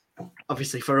all.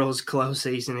 Obviously, for us, close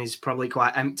season is probably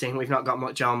quite empty. We've not got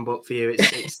much on, but for you,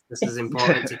 it's this is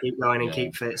important to keep going and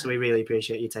keep fit. So we really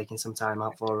appreciate you taking some time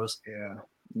out for us. Yeah,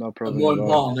 no problem. And more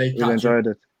importantly, we enjoyed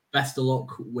it. Best of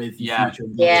luck with your future.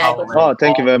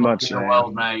 Thank you very much.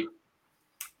 Mate.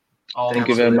 Thank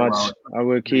you very much. I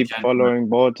will keep following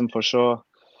Bolton for sure.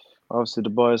 Obviously the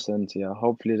boys, and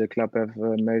hopefully the club have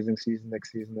an amazing season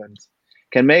next season and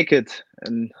can make it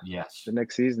in the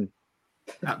next season.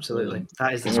 Absolutely.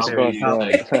 That is the spirit.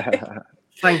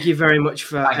 Thank you very much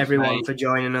for everyone for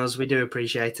joining us. We do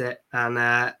appreciate it. And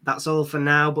that's all for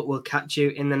now, but we'll catch you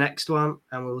in the next one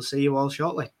and we'll see you all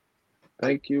shortly.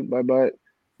 Thank you. Bye-bye.